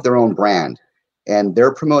they have their own brand and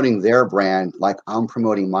they're promoting their brand like I'm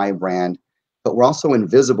promoting my brand, but we're also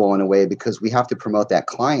invisible in a way because we have to promote that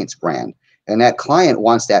client's brand. And that client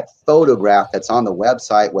wants that photograph that's on the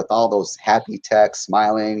website with all those happy techs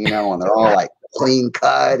smiling, you know, and they're all like clean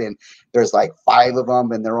cut, and there's like 5 of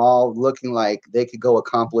them, and they're all looking like they could go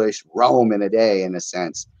accomplish Rome in a day, in a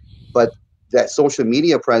sense. But that social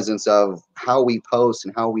media presence of how we post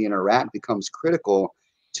and how we interact becomes critical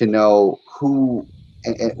to know who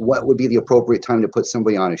and what would be the appropriate time to put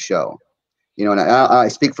somebody on a show. You know, and I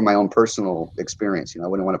speak from my own personal experience. You know, I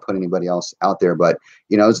wouldn't want to put anybody else out there, but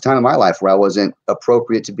you know, it was a time in my life where I wasn't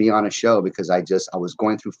appropriate to be on a show because I was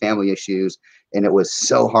going through family issues, and it was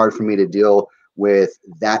so hard for me to deal with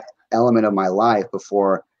that element of my life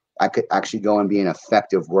before I could actually go and be an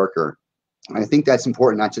effective worker. And I think that's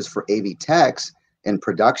important, not just for AV techs and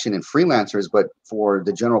production and freelancers, but for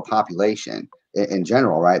the general population in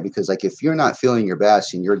general, right? Because like, if you're not feeling your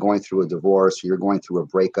best and you're going through a divorce, or you're going through a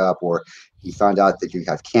breakup, or you found out that you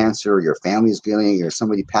have cancer, or your family's getting, or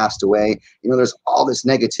somebody passed away, you know, there's all this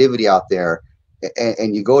negativity out there,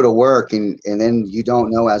 and you go to work and then you don't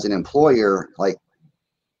know, as an employer, like,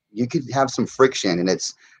 you could have some friction, and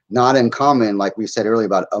it's not uncommon, like we said earlier,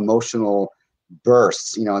 about emotional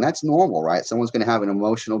bursts, you know, and that's normal, right? Someone's going to have an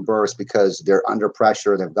emotional burst because they're under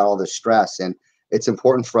pressure, they've got all this stress, and it's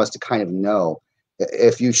important for us to kind of know.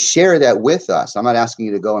 If you share that with us, I'm not asking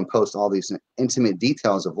you to go and post all these intimate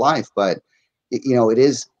details of life, but you know, it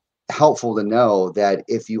is helpful to know that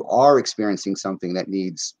if you are experiencing something that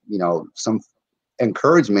needs, you know, some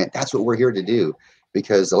encouragement, that's what we're here to do.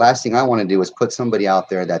 Because the last thing I want to do is put somebody out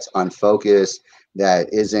there that's unfocused,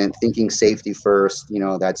 that isn't thinking safety first, you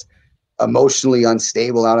know, that's emotionally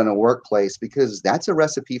unstable out in a workplace, because that's a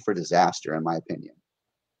recipe for disaster, in my opinion.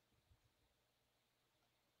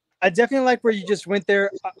 I definitely like where you just went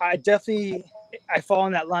there. I fall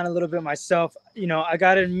in that line a little bit myself. You know, I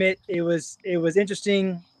got to admit, it was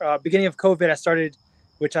interesting. Beginning of COVID, I started,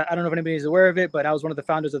 which I don't know if anybody's aware of it, but I was one of the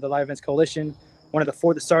founders of the Live Events Coalition, one of the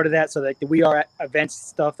 4 that started that. So like the We Are Events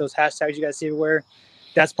stuff, those hashtags you guys see everywhere,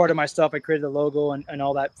 that's part of my stuff. I created a logo and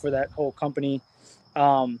all that for that whole company.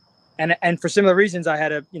 And for similar reasons, I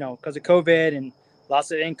had you know, because of COVID and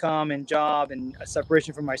loss of income and job and a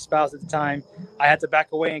separation from my spouse at the time, I had to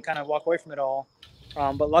back away and kind of walk away from it all.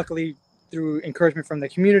 But luckily, through encouragement from the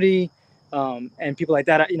community and people like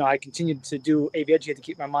that, you know, I continued to do AV Educate to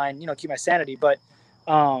keep my mind, you know, keep my sanity. But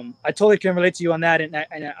I totally can relate to you on that, and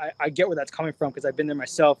I get where that's coming from, because I've been there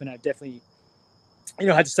myself, and I definitely, you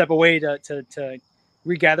know, had to step away to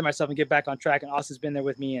regather myself and get back on track. And Austin's been there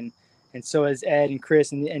with me, and so has Ed and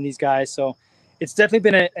Chris and these guys. So it's definitely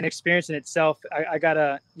been an experience in itself. I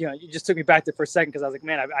gotta, you know, you just took me back there for a second, because I was like,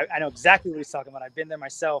 man, I know exactly what he's talking about. I've been there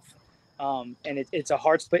myself, and it's a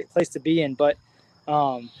hard place to be in. But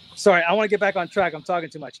sorry, I want to get back on track. I'm talking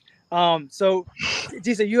too much. So,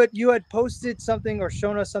 Disa, you had posted something or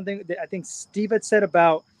shown us something that I think Steve had said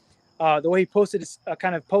about the way he posted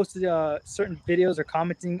certain videos or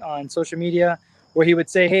commenting on social media, where he would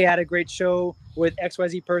say, hey, I had a great show with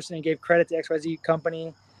XYZ person and gave credit to XYZ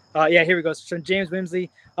company. Yeah, here we go. So James Wimsley,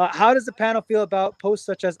 how does the panel feel about posts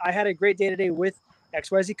such as, I had a great day today with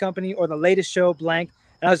XYZ company, or the latest show blank,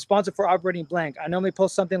 and I was sponsored for operating blank. I normally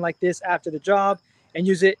post something like this after the job and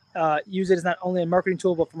use it as not only a marketing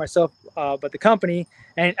tool, but for myself, but the company.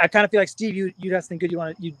 And I kind of feel like, Steve, you have something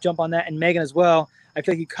good you jump on that, and Megan as well. I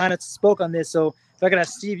feel like you kind of spoke on this. So if I could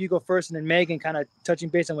ask Steve, you go first, and then Megan, kind of touching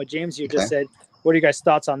base on what James here just said. What are you guys'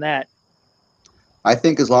 thoughts on that? I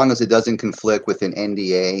think as long as it doesn't conflict with an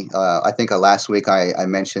NDA, I think last week I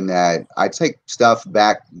mentioned that I take stuff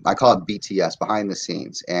back. I call it BTS, behind the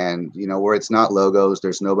scenes, and you know, where it's not logos,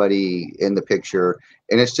 there's nobody in the picture,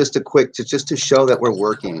 and it's just to show that we're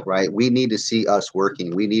working, right? We need to see us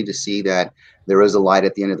working. We need to see that there is a light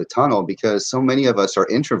at the end of the tunnel, because so many of us are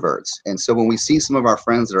introverts, and so when we see some of our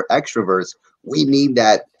friends that are extroverts, we need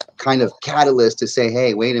that kind of catalyst to say,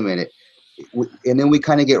 hey, wait a minute. and then we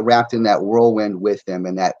kind of get wrapped in that whirlwind with them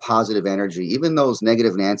and that positive energy. Even those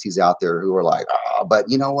negative Nancy's out there who are like, oh, but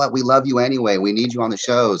you know what? We love you anyway. We need you on the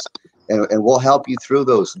shows, and we'll help you through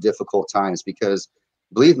those difficult times, because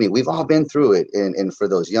believe me, we've all been through it. And for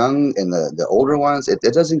those young and the older ones, it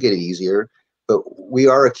doesn't get easier, but we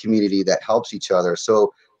are a community that helps each other.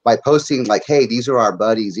 So by posting like, hey, these are our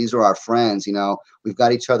buddies, these are our friends, you know, we've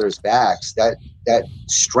got each other's backs, that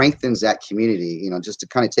strengthens that community. You know, just to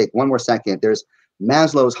kind of take one more second, there's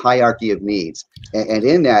Maslow's hierarchy of needs. And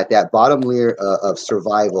in that bottom layer of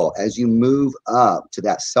survival, as you move up to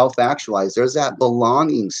that self-actualize, there's that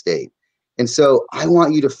belonging state. And so I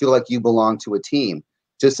want you to feel like you belong to a team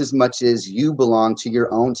just as much as you belong to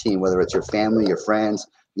your own team, whether it's your family, your friends,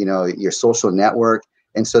 you know, your social network.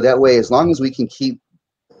 And so that way, as long as we can keep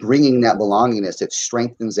bringing that belongingness, it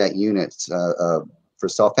strengthens that unit for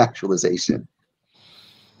self-actualization.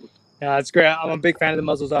 Yeah, that's great. I'm a big fan of the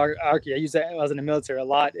Maslow's hierarchy. I use that when I was in the military a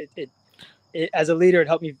lot. It as a leader, it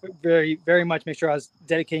helped me very, very much make sure I was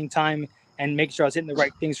dedicating time and making sure I was hitting the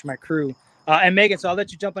right things for my crew. And Megan, so I'll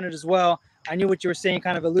let you jump on it as well. I knew what you were saying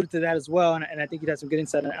kind of alluded to that as well, and I think you had some good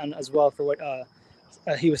insight on as well for what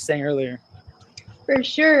he was saying earlier. For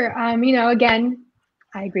sure. You know, again,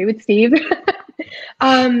 I agree with Steve.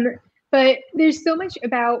 But there's so much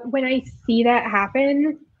about when I see that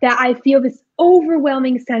happen that I feel this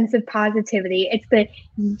overwhelming sense of positivity. It's the,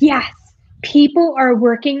 yes, people are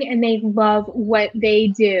working and they love what they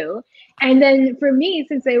do. And then for me,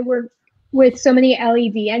 since I work with so many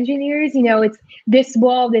LED engineers, you know, it's this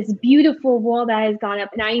wall, this beautiful wall that has gone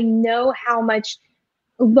up. And I know how much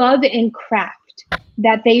love and craft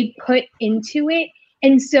that they put into it.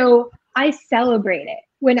 And so I celebrate it.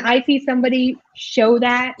 When I see somebody show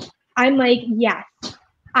that, I'm like, yes,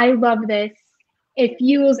 I love this. It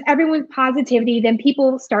fuels everyone's positivity. Then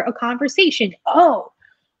people start a conversation. Oh,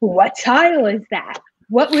 what tile is that?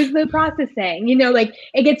 What was the processing? You know, like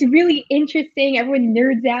it gets really interesting. Everyone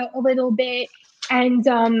nerds out a little bit. And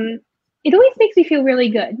it always makes me feel really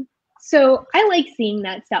good. So I like seeing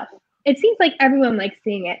that stuff. It seems like everyone likes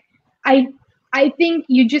seeing it. I think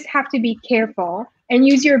you just have to be careful and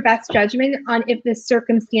use your best judgment on if the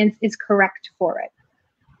circumstance is correct for it.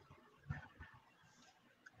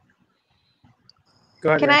 Go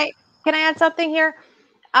ahead. Can I add something here?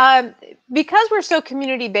 Because we're so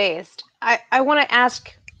community based, I want to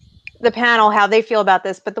ask the panel how they feel about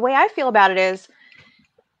this. But the way I feel about it is,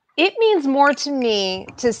 it means more to me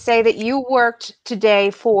to say that you worked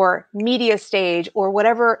today for Media Stage or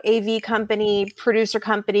whatever AV company, producer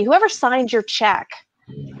company, whoever signed your check,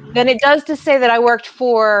 than it does to say that I worked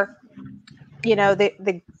for, you know,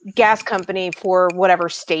 the gas company for whatever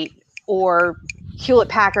state, or Hewlett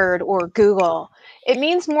Packard or Google. It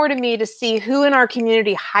means more to me to see who in our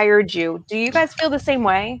community hired you. Do you guys feel the same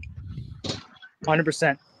way?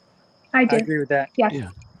 100%. I do. I agree with that. Yes. Yeah.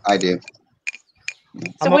 I do.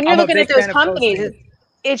 So when you're looking at those companies,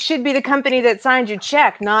 it should be the company that signed your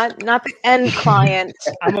check, not the end client.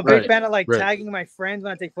 I'm a big fan of like tagging my friends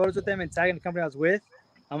when I take photos with them and tagging the company I was with.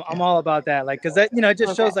 I'm all about that, like, because that, you know, it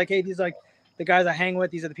just shows like, hey, these are like the guys I hang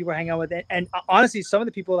with. These are the people I hang out with. And honestly, some of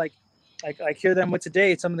the people like here that I'm with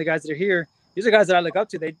today, some of the guys that are here, these are guys that I look up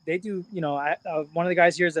to. They do, you know, one of the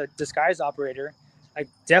guys here is a disguise operator, like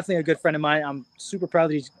definitely a good friend of mine. I'm super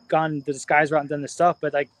proud that he's gone the disguise route and done this stuff.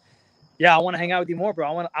 But like, yeah, I want to hang out with you more, bro.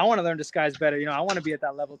 I want to learn disguise better. You know, I want to be at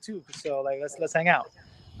that level too. So like, let's hang out.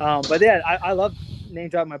 But yeah, I love name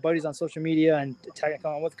dropping my buddies on social media and tagging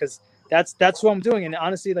them with, because that's what I'm doing. And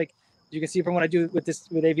honestly, like you can see from what I do with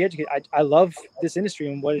AV Educate, I love this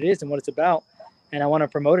industry and what it is and what it's about, and I want to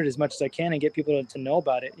promote it as much as I can and get people to know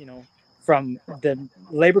about it. You know, from the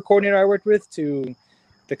labor coordinator I worked with to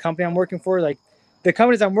the company I'm working for, like the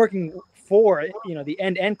companies I'm working for, you know, the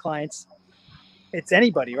end clients. It's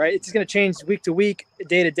anybody, right? It's just going to change week to week,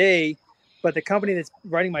 day to day. But the company that's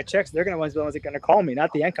writing my checks, they're going to be the ones that are going to call me,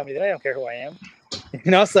 not the end company. They don't care who I am.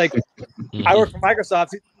 You know, it's like I work for Microsoft.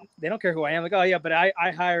 They don't care who I am. Like, oh yeah, but I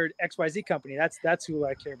hired XYZ company. That's who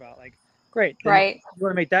I care about. Like, great. Then right. You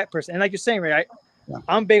want to make that person. And like you're saying, right?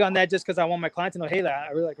 I'm big on that just because I want my clients to know, hey, I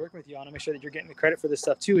really like working with you. I want to make sure that you're getting the credit for this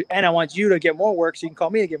stuff too. And I want you to get more work so you can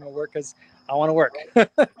call me to get more work because I want to work. I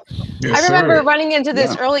remember running into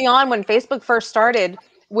this early on when Facebook first started,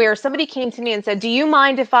 where somebody came to me and said, do you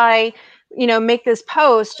mind if I, you know, make this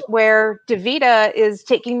post where DaVita is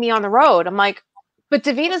taking me on the road? I'm like, but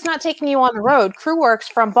DaVita's not taking you on the road. CrewWorks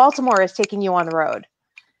from Baltimore is taking you on the road.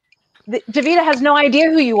 DaVita has no idea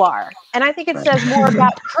who you are. And I think it says more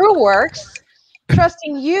about CrewWorks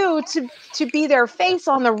trusting you to be their face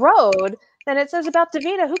on the road than it says about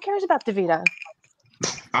DaVita. Who cares about DaVita?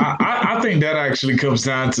 I think that actually comes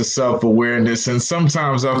down to self-awareness, and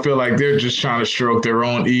sometimes I feel like they're just trying to stroke their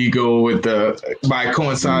own ego with by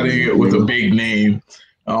coinciding it with a big name.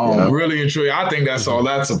 Really and truly, I think that's all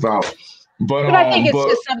that's about. But I think it's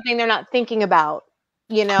just something they're not thinking about,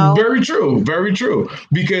 you know? Very true. Very true.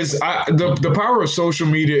 Because the power of social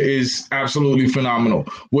media is absolutely phenomenal.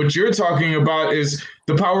 What you're talking about is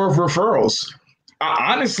the power of referrals.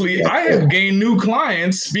 Honestly, I have gained new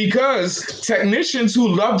clients because technicians who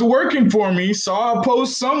loved working for me saw a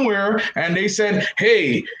post somewhere and they said,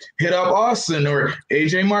 hey, hit up Austin or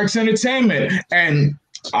AJ Marks Entertainment. And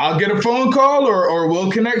I'll get a phone call or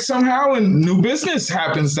we'll connect somehow, and new business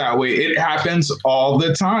happens that way. It happens all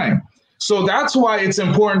the time. So that's why it's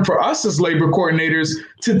important for us as labor coordinators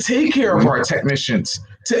to take care of our technicians,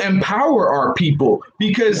 to empower our people,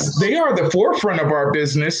 because they are the forefront of our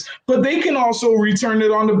business, but they can also return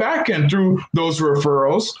it on the back end through those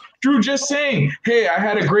referrals, through just saying, hey, I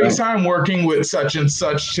had a great time working with such and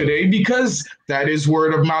such today, because that is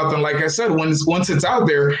word of mouth. And like I said, once it's out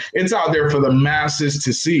there for the masses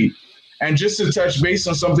to see. And just to touch base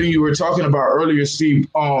on something you were talking about earlier, Steve,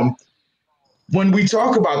 when we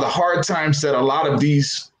talk about the hard times that a lot of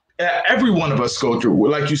these, every one of us go through,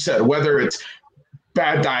 like you said, whether it's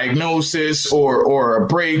bad diagnosis or a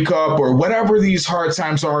breakup or whatever these hard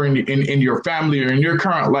times are in your family or in your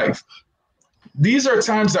current life, these are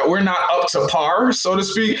times that we're not up to par, so to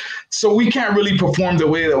speak. So we can't really perform the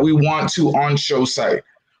way that we want to on show site.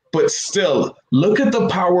 But still, look at the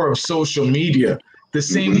power of social media. The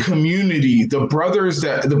same community, the brothers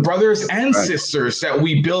and sisters that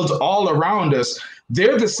we build all around us,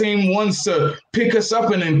 they're the same ones to pick us up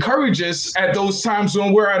and encourage us at those times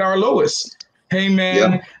when we're at our lowest. Hey,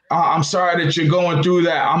 man, I'm sorry that you're going through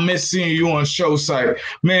that. I miss seeing you on show site.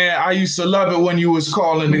 Man, I used to love it when you was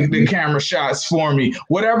calling the camera shots for me.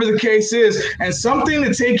 Whatever the case is, and something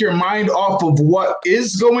to take your mind off of what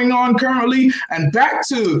is going on currently and back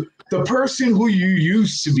to the person who you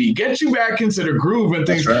used to be, get you back into the groove and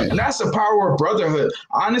things. And that's the power of brotherhood.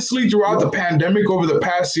 Honestly, throughout the pandemic over the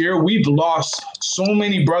past year, we've lost so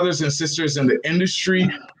many brothers and sisters in the industry.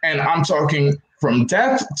 And I'm talking from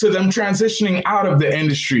death to them transitioning out of the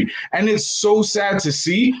industry. And it's so sad to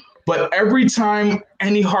see, but every time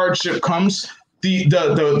any hardship comes,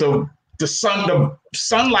 the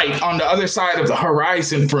sunlight on the other side of the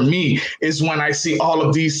horizon for me is when I see all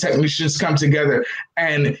of these technicians come together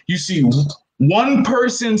and you see one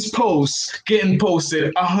person's post getting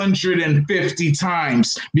posted 150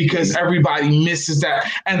 times because everybody misses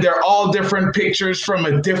that. And they're all different pictures from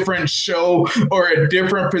a different show or a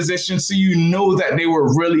different position. So you know that they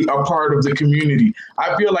were really a part of the community.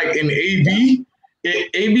 I feel like in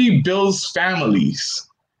AV builds families.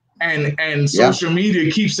 And social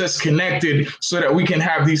media keeps us connected so that we can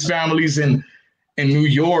have these families in New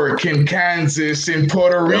York, in Kansas, in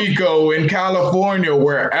Puerto Rico, in California,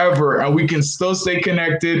 wherever, and we can still stay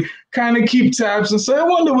connected, kind of keep tabs and say, I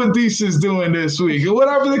wonder what Deesa is doing this week, or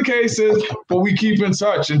whatever the case is, but we keep in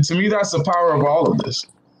touch. And to me, that's the power of all of this.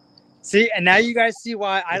 See, and now you guys see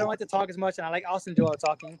why I don't like to talk as much, and I like Austin Joel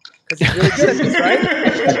talking, because he's really good at this, right?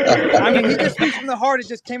 I mean, he just speaks from the heart. It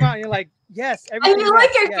just came out, and you're like, yes. I feel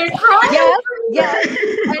like I could cry. Yes.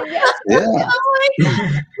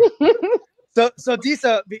 So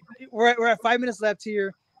Deesa, we're at 5 minutes left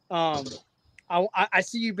here. I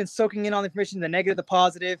see you've been soaking in all the information, the negative, the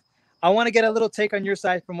positive. I want to get a little take on your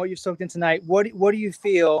side from what you've soaked in tonight. What do you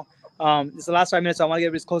feel? This is the last 5 minutes, so I want to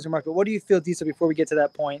get his closing remark. But what do you feel, Deesa, before we get to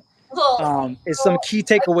that point? Is some key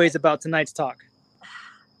takeaways about tonight's talk?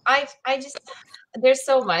 I just, there's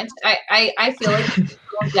so much. I feel like there's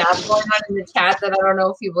a gap going on in the chat that I don't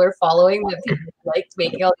know if people are following, that people like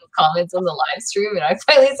making all these comments on the live stream, and I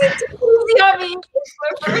finally said, easy on me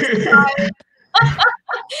for my first time.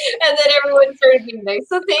 And then everyone started being nice.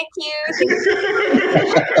 So thank you.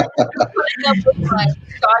 Putting up with my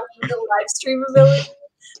shocking the live stream ability.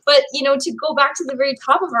 But, you know, to go back to the very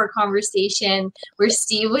top of our conversation where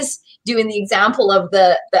Steve was doing the example of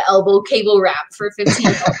the elbow cable wrap for $15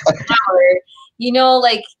 an hour, you know,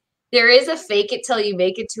 like there is a fake it till you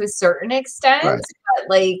make it to a certain extent. Right. But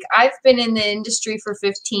like I've been in the industry for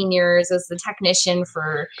 15 years as the technician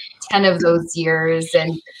for 10 of those years.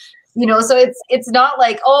 And, you know, so it's not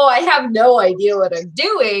like, oh, I have no idea what I'm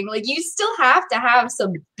doing. Like you still have to have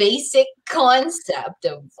some basic concept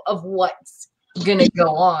of what's gonna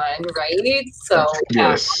go on, right? So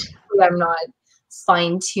I'm not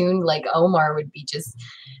fine-tuned like Omar would be, just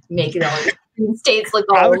make it all 15 states look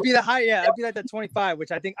all I would be the high, yeah, I'd be like the 25,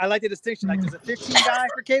 which I think I like the distinction. Like there's a 15 guy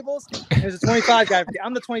for cables, and there's a 25 guy.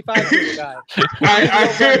 I'm the 25 cable guy.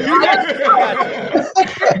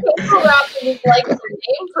 People rapping like their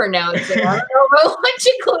name pronouncing. I don't know about what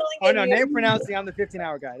you clearly. Oh no, name pronouncing. I'm the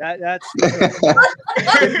 15-hour guy. That's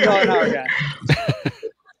 $50 an hour guy.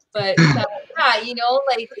 But yeah, you know,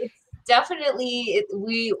 like it's definitely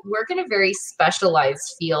we work in a very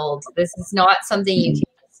specialized field. This is not something you can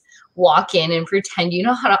just walk in and pretend you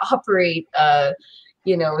know how to operate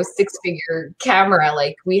you know, a 6-figure camera.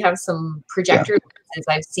 Like we have some projector lenses.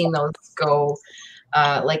 I've seen those go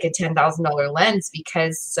like a $10,000 lens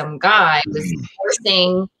because some guy was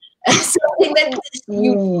forcing something that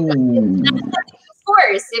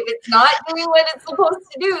force. If it's not doing what it's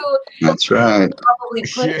supposed to do, that's right. Probably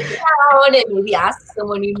put it down and maybe ask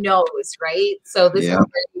someone who knows, right? So this is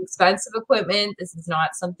very expensive equipment. This is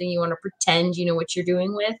not something you want to pretend you know what you're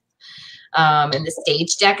doing with. And the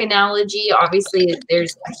stage deck analogy, obviously,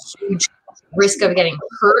 there's a huge risk of getting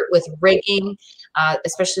hurt with rigging,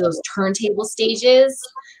 especially those turntable stages.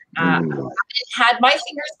 I haven't had my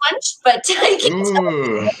fingers punched, but I can tell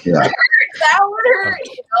you that would hurt,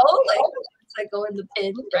 you know, like go in the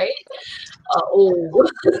pin, right?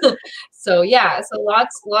 So yeah, so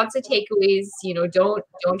lots of takeaways. You know, don't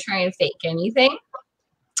try and fake anything.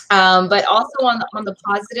 But also on the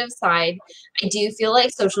positive side, I do feel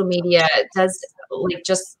like social media does, like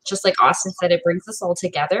just like Austin said, it brings us all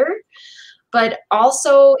together. But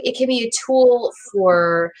also it can be a tool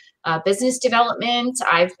for business development.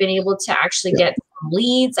 I've been able to actually get some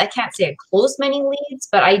leads. I can't say I close many leads,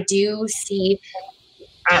 but I do see.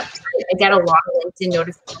 I get a lot of LinkedIn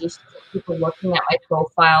notifications of people looking at my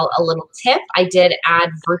profile. A little tip: I did add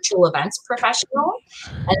virtual events professional,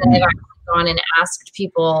 and then I've actually gone and asked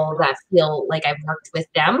people that feel like I've worked with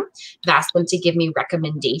them. I've asked them to give me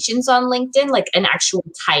recommendations on LinkedIn, like an actual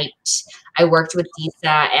typed. I worked with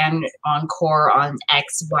Disa and Encore on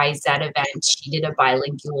XYZ event. She did a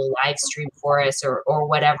bilingual live stream for us, or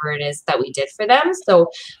whatever it is that we did for them. So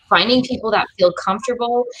finding people that feel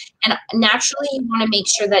comfortable, and naturally you want to make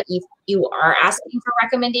sure that if you are asking for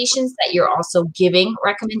recommendations, that you're also giving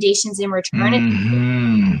recommendations in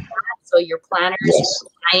return. So your planners,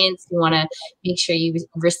 your clients, you want to make sure you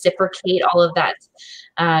reciprocate all of that,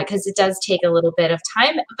 because it does take a little bit of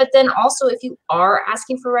time. But then also, if you are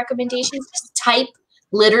asking for recommendations, just type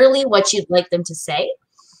literally what you'd like them to say,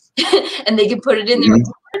 and they can put it in their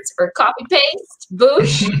reports or copy paste.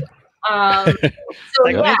 Boosh. So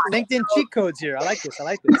like yeah, LinkedIn cheat codes here. I like this.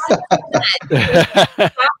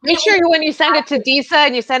 Make sure when you send it to Disa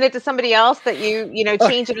and you send it to somebody else that you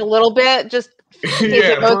change it a little bit. Just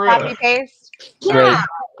copy paste. Yeah,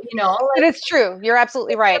 you know, but it's true. You're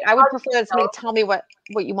absolutely right. I would prefer that somebody tell me what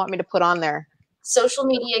you want me to put on there. Social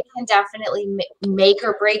media can definitely make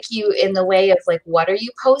or break you in the way of like, what are you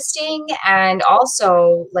posting, and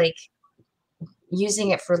also like using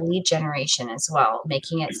it for lead generation as well,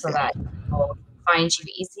 making it so that people find you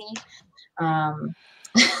easy.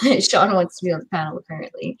 Sean wants to be on the panel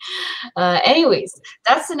apparently. Anyways,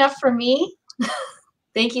 that's enough for me.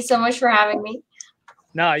 Thank you so much for having me.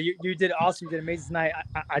 No, you did awesome. You did amazing tonight.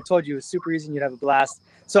 I told you it was super easy and you'd have a blast.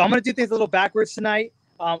 So I'm going to do things a little backwards tonight.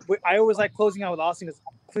 I always like closing out with Austin because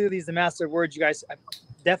clearly he's the master of words. You guys have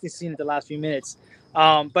definitely seen it the last few minutes.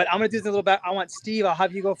 But I'm going to do this a little bit. I want Steve, I'll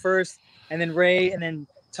have you go first, and then Ray, and then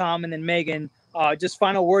Tom, and then Megan. Just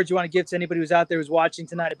final words you want to give to anybody who's out there who's watching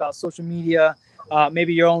tonight about social media,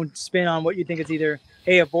 maybe your own spin on what you think is either,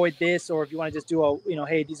 hey, avoid this, or if you want to just do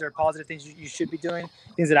hey, these are positive things you should be doing,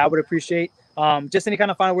 things that I would appreciate. Just any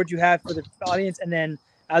kind of final words you have for the audience. And then,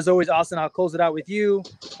 as always, Austin, I'll close it out with you,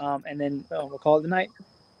 and then we'll call it the night.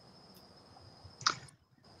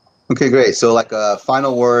 Okay, great. So like a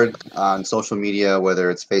final word on social media, whether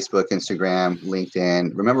it's Facebook, Instagram,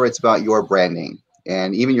 LinkedIn, remember it's about your branding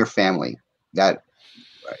and even your family.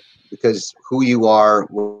 Because who you are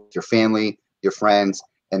with your family, your friends,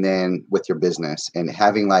 and then with your business, and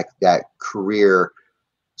having like that career.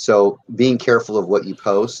 So being careful of what you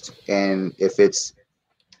post, and if it's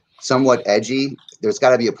somewhat edgy, there's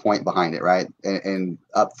got to be a point behind it, right? And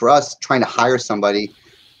for us trying to hire somebody,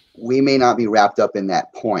 we may not be wrapped up in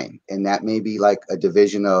that point, and that may be like a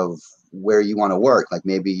division of where you want to work. Like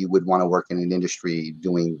maybe you would want to work in an industry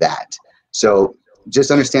doing that. So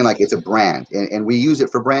just understand, like, it's a brand, and we use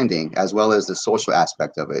it for branding as well as the social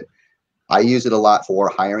aspect of it. I use it a lot for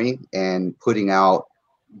hiring and putting out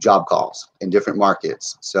job calls in different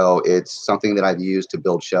markets. So it's something that I've used to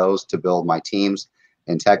build shows, to build my teams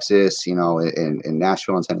in Texas, in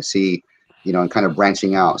Nashville and Tennessee. you know, and kind of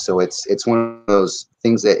branching out. So it's one of those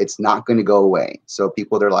things that it's not going to go away. So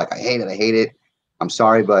people, they're like, I hate it. I'm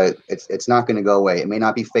sorry, but it's not going to go away. It may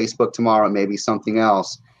not be Facebook tomorrow, it may be something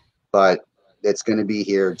else, but it's going to be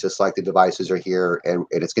here just like the devices are here, and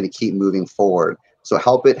it's going to keep moving forward. So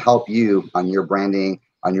help you on your branding,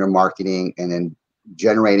 on your marketing, and then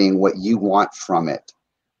generating what you want from it.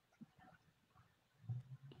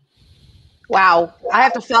 Wow. I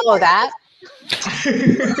have to follow that.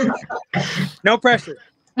 No pressure.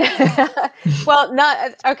 Well,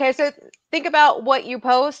 not okay. So think about what you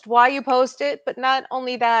post, why you post it, but not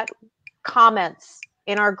only that, comments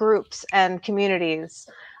in our groups and communities.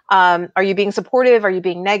 Are you being supportive? Are you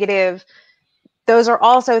being negative? Those are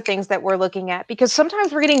also things that we're looking at, because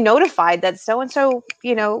sometimes we're getting notified that so-and-so,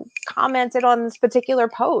 you know, commented on this particular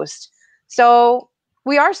post. So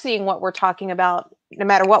we are seeing what we're talking about no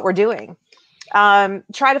matter what we're doing.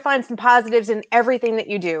 Try to find some positives in everything that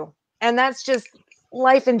you do. And that's just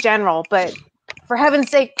life in general. But for heaven's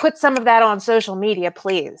sake, put some of that on social media,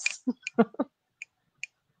 please.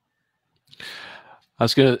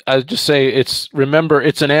 I'd just say remember,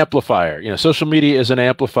 it's an amplifier. You know, social media is an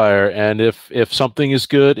amplifier. And if something is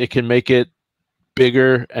good, it can make it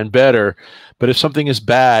bigger and better. But if something is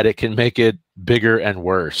bad, it can make it bigger and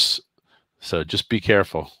worse. So just be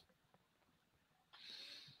careful.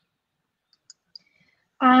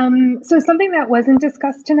 So something that wasn't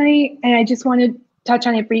discussed tonight, and I just want to touch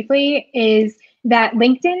on it briefly, is that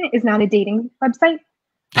LinkedIn is not a dating website.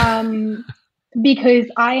 Because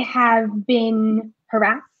I have been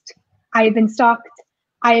harassed, I have been stalked,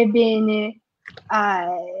 I have been,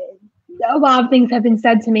 a lot of things have been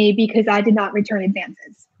said to me because I did not return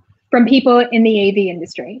advances from people in the AV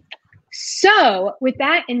industry. So with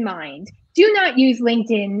that in mind, do not use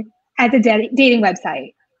LinkedIn as a dating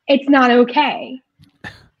website. It's not okay.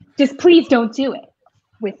 Just please don't do it.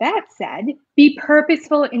 With that said, be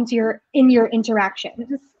purposeful in your interactions.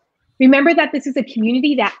 Remember that this is a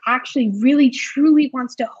community that actually really truly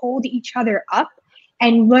wants to hold each other up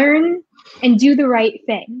and learn and do the right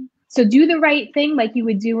thing. So do the right thing like you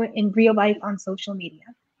would do it in real life on social media.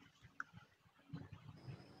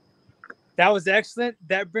 That was excellent.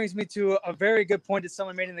 That brings me to a very good point that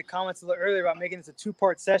someone made in the comments a little earlier about making this a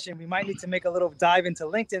two-part session. We might need to make a little dive into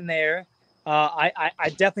LinkedIn there. I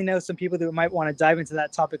definitely know some people that might want to dive into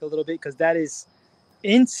that topic a little bit, because that is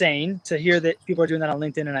insane to hear that people are doing that on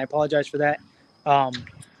LinkedIn, and I apologize for that. I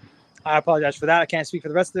can't speak for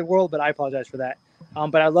the rest of the world, but I apologize for that.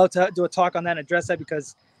 But I'd love to do a talk on that and address that,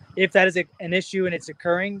 because if that is an issue and it's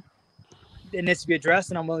occurring, it needs to be addressed,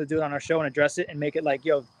 and I'm willing to do it on our show and address it and make it like,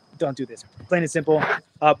 yo, don't do this. Plain and simple.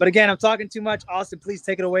 But again, I'm talking too much. Austin, please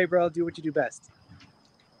take it away, bro. Do what you do best.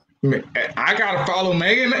 I gotta follow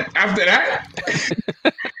Megan after that.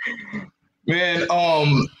 Man,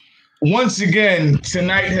 once again,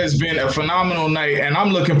 tonight has been a phenomenal night, and I'm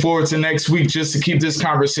looking forward to next week just to keep this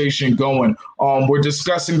conversation going. We're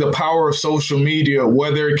discussing the power of social media,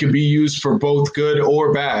 whether it can be used for both good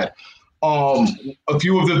or bad. A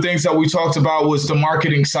few of the things that we talked about was the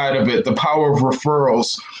marketing side of it, the power of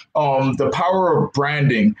referrals, the power of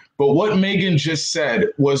branding. But what Megan just said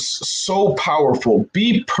was so powerful.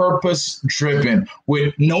 Be purpose driven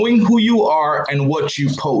with knowing who you are and what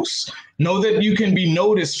you post. Know that you can be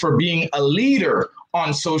noticed for being a leader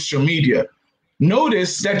on social media.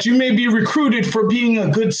 Notice that you may be recruited for being a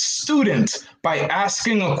good student by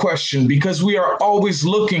asking a question, because we are always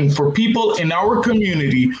looking for people in our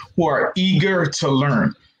community who are eager to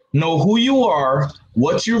learn. Know who you are,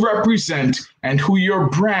 what you represent, and who your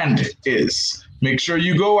brand is. Make sure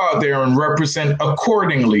you go out there and represent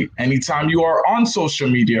accordingly anytime you are on social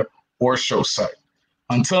media or show site.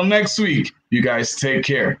 Until next week, you guys take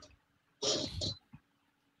care.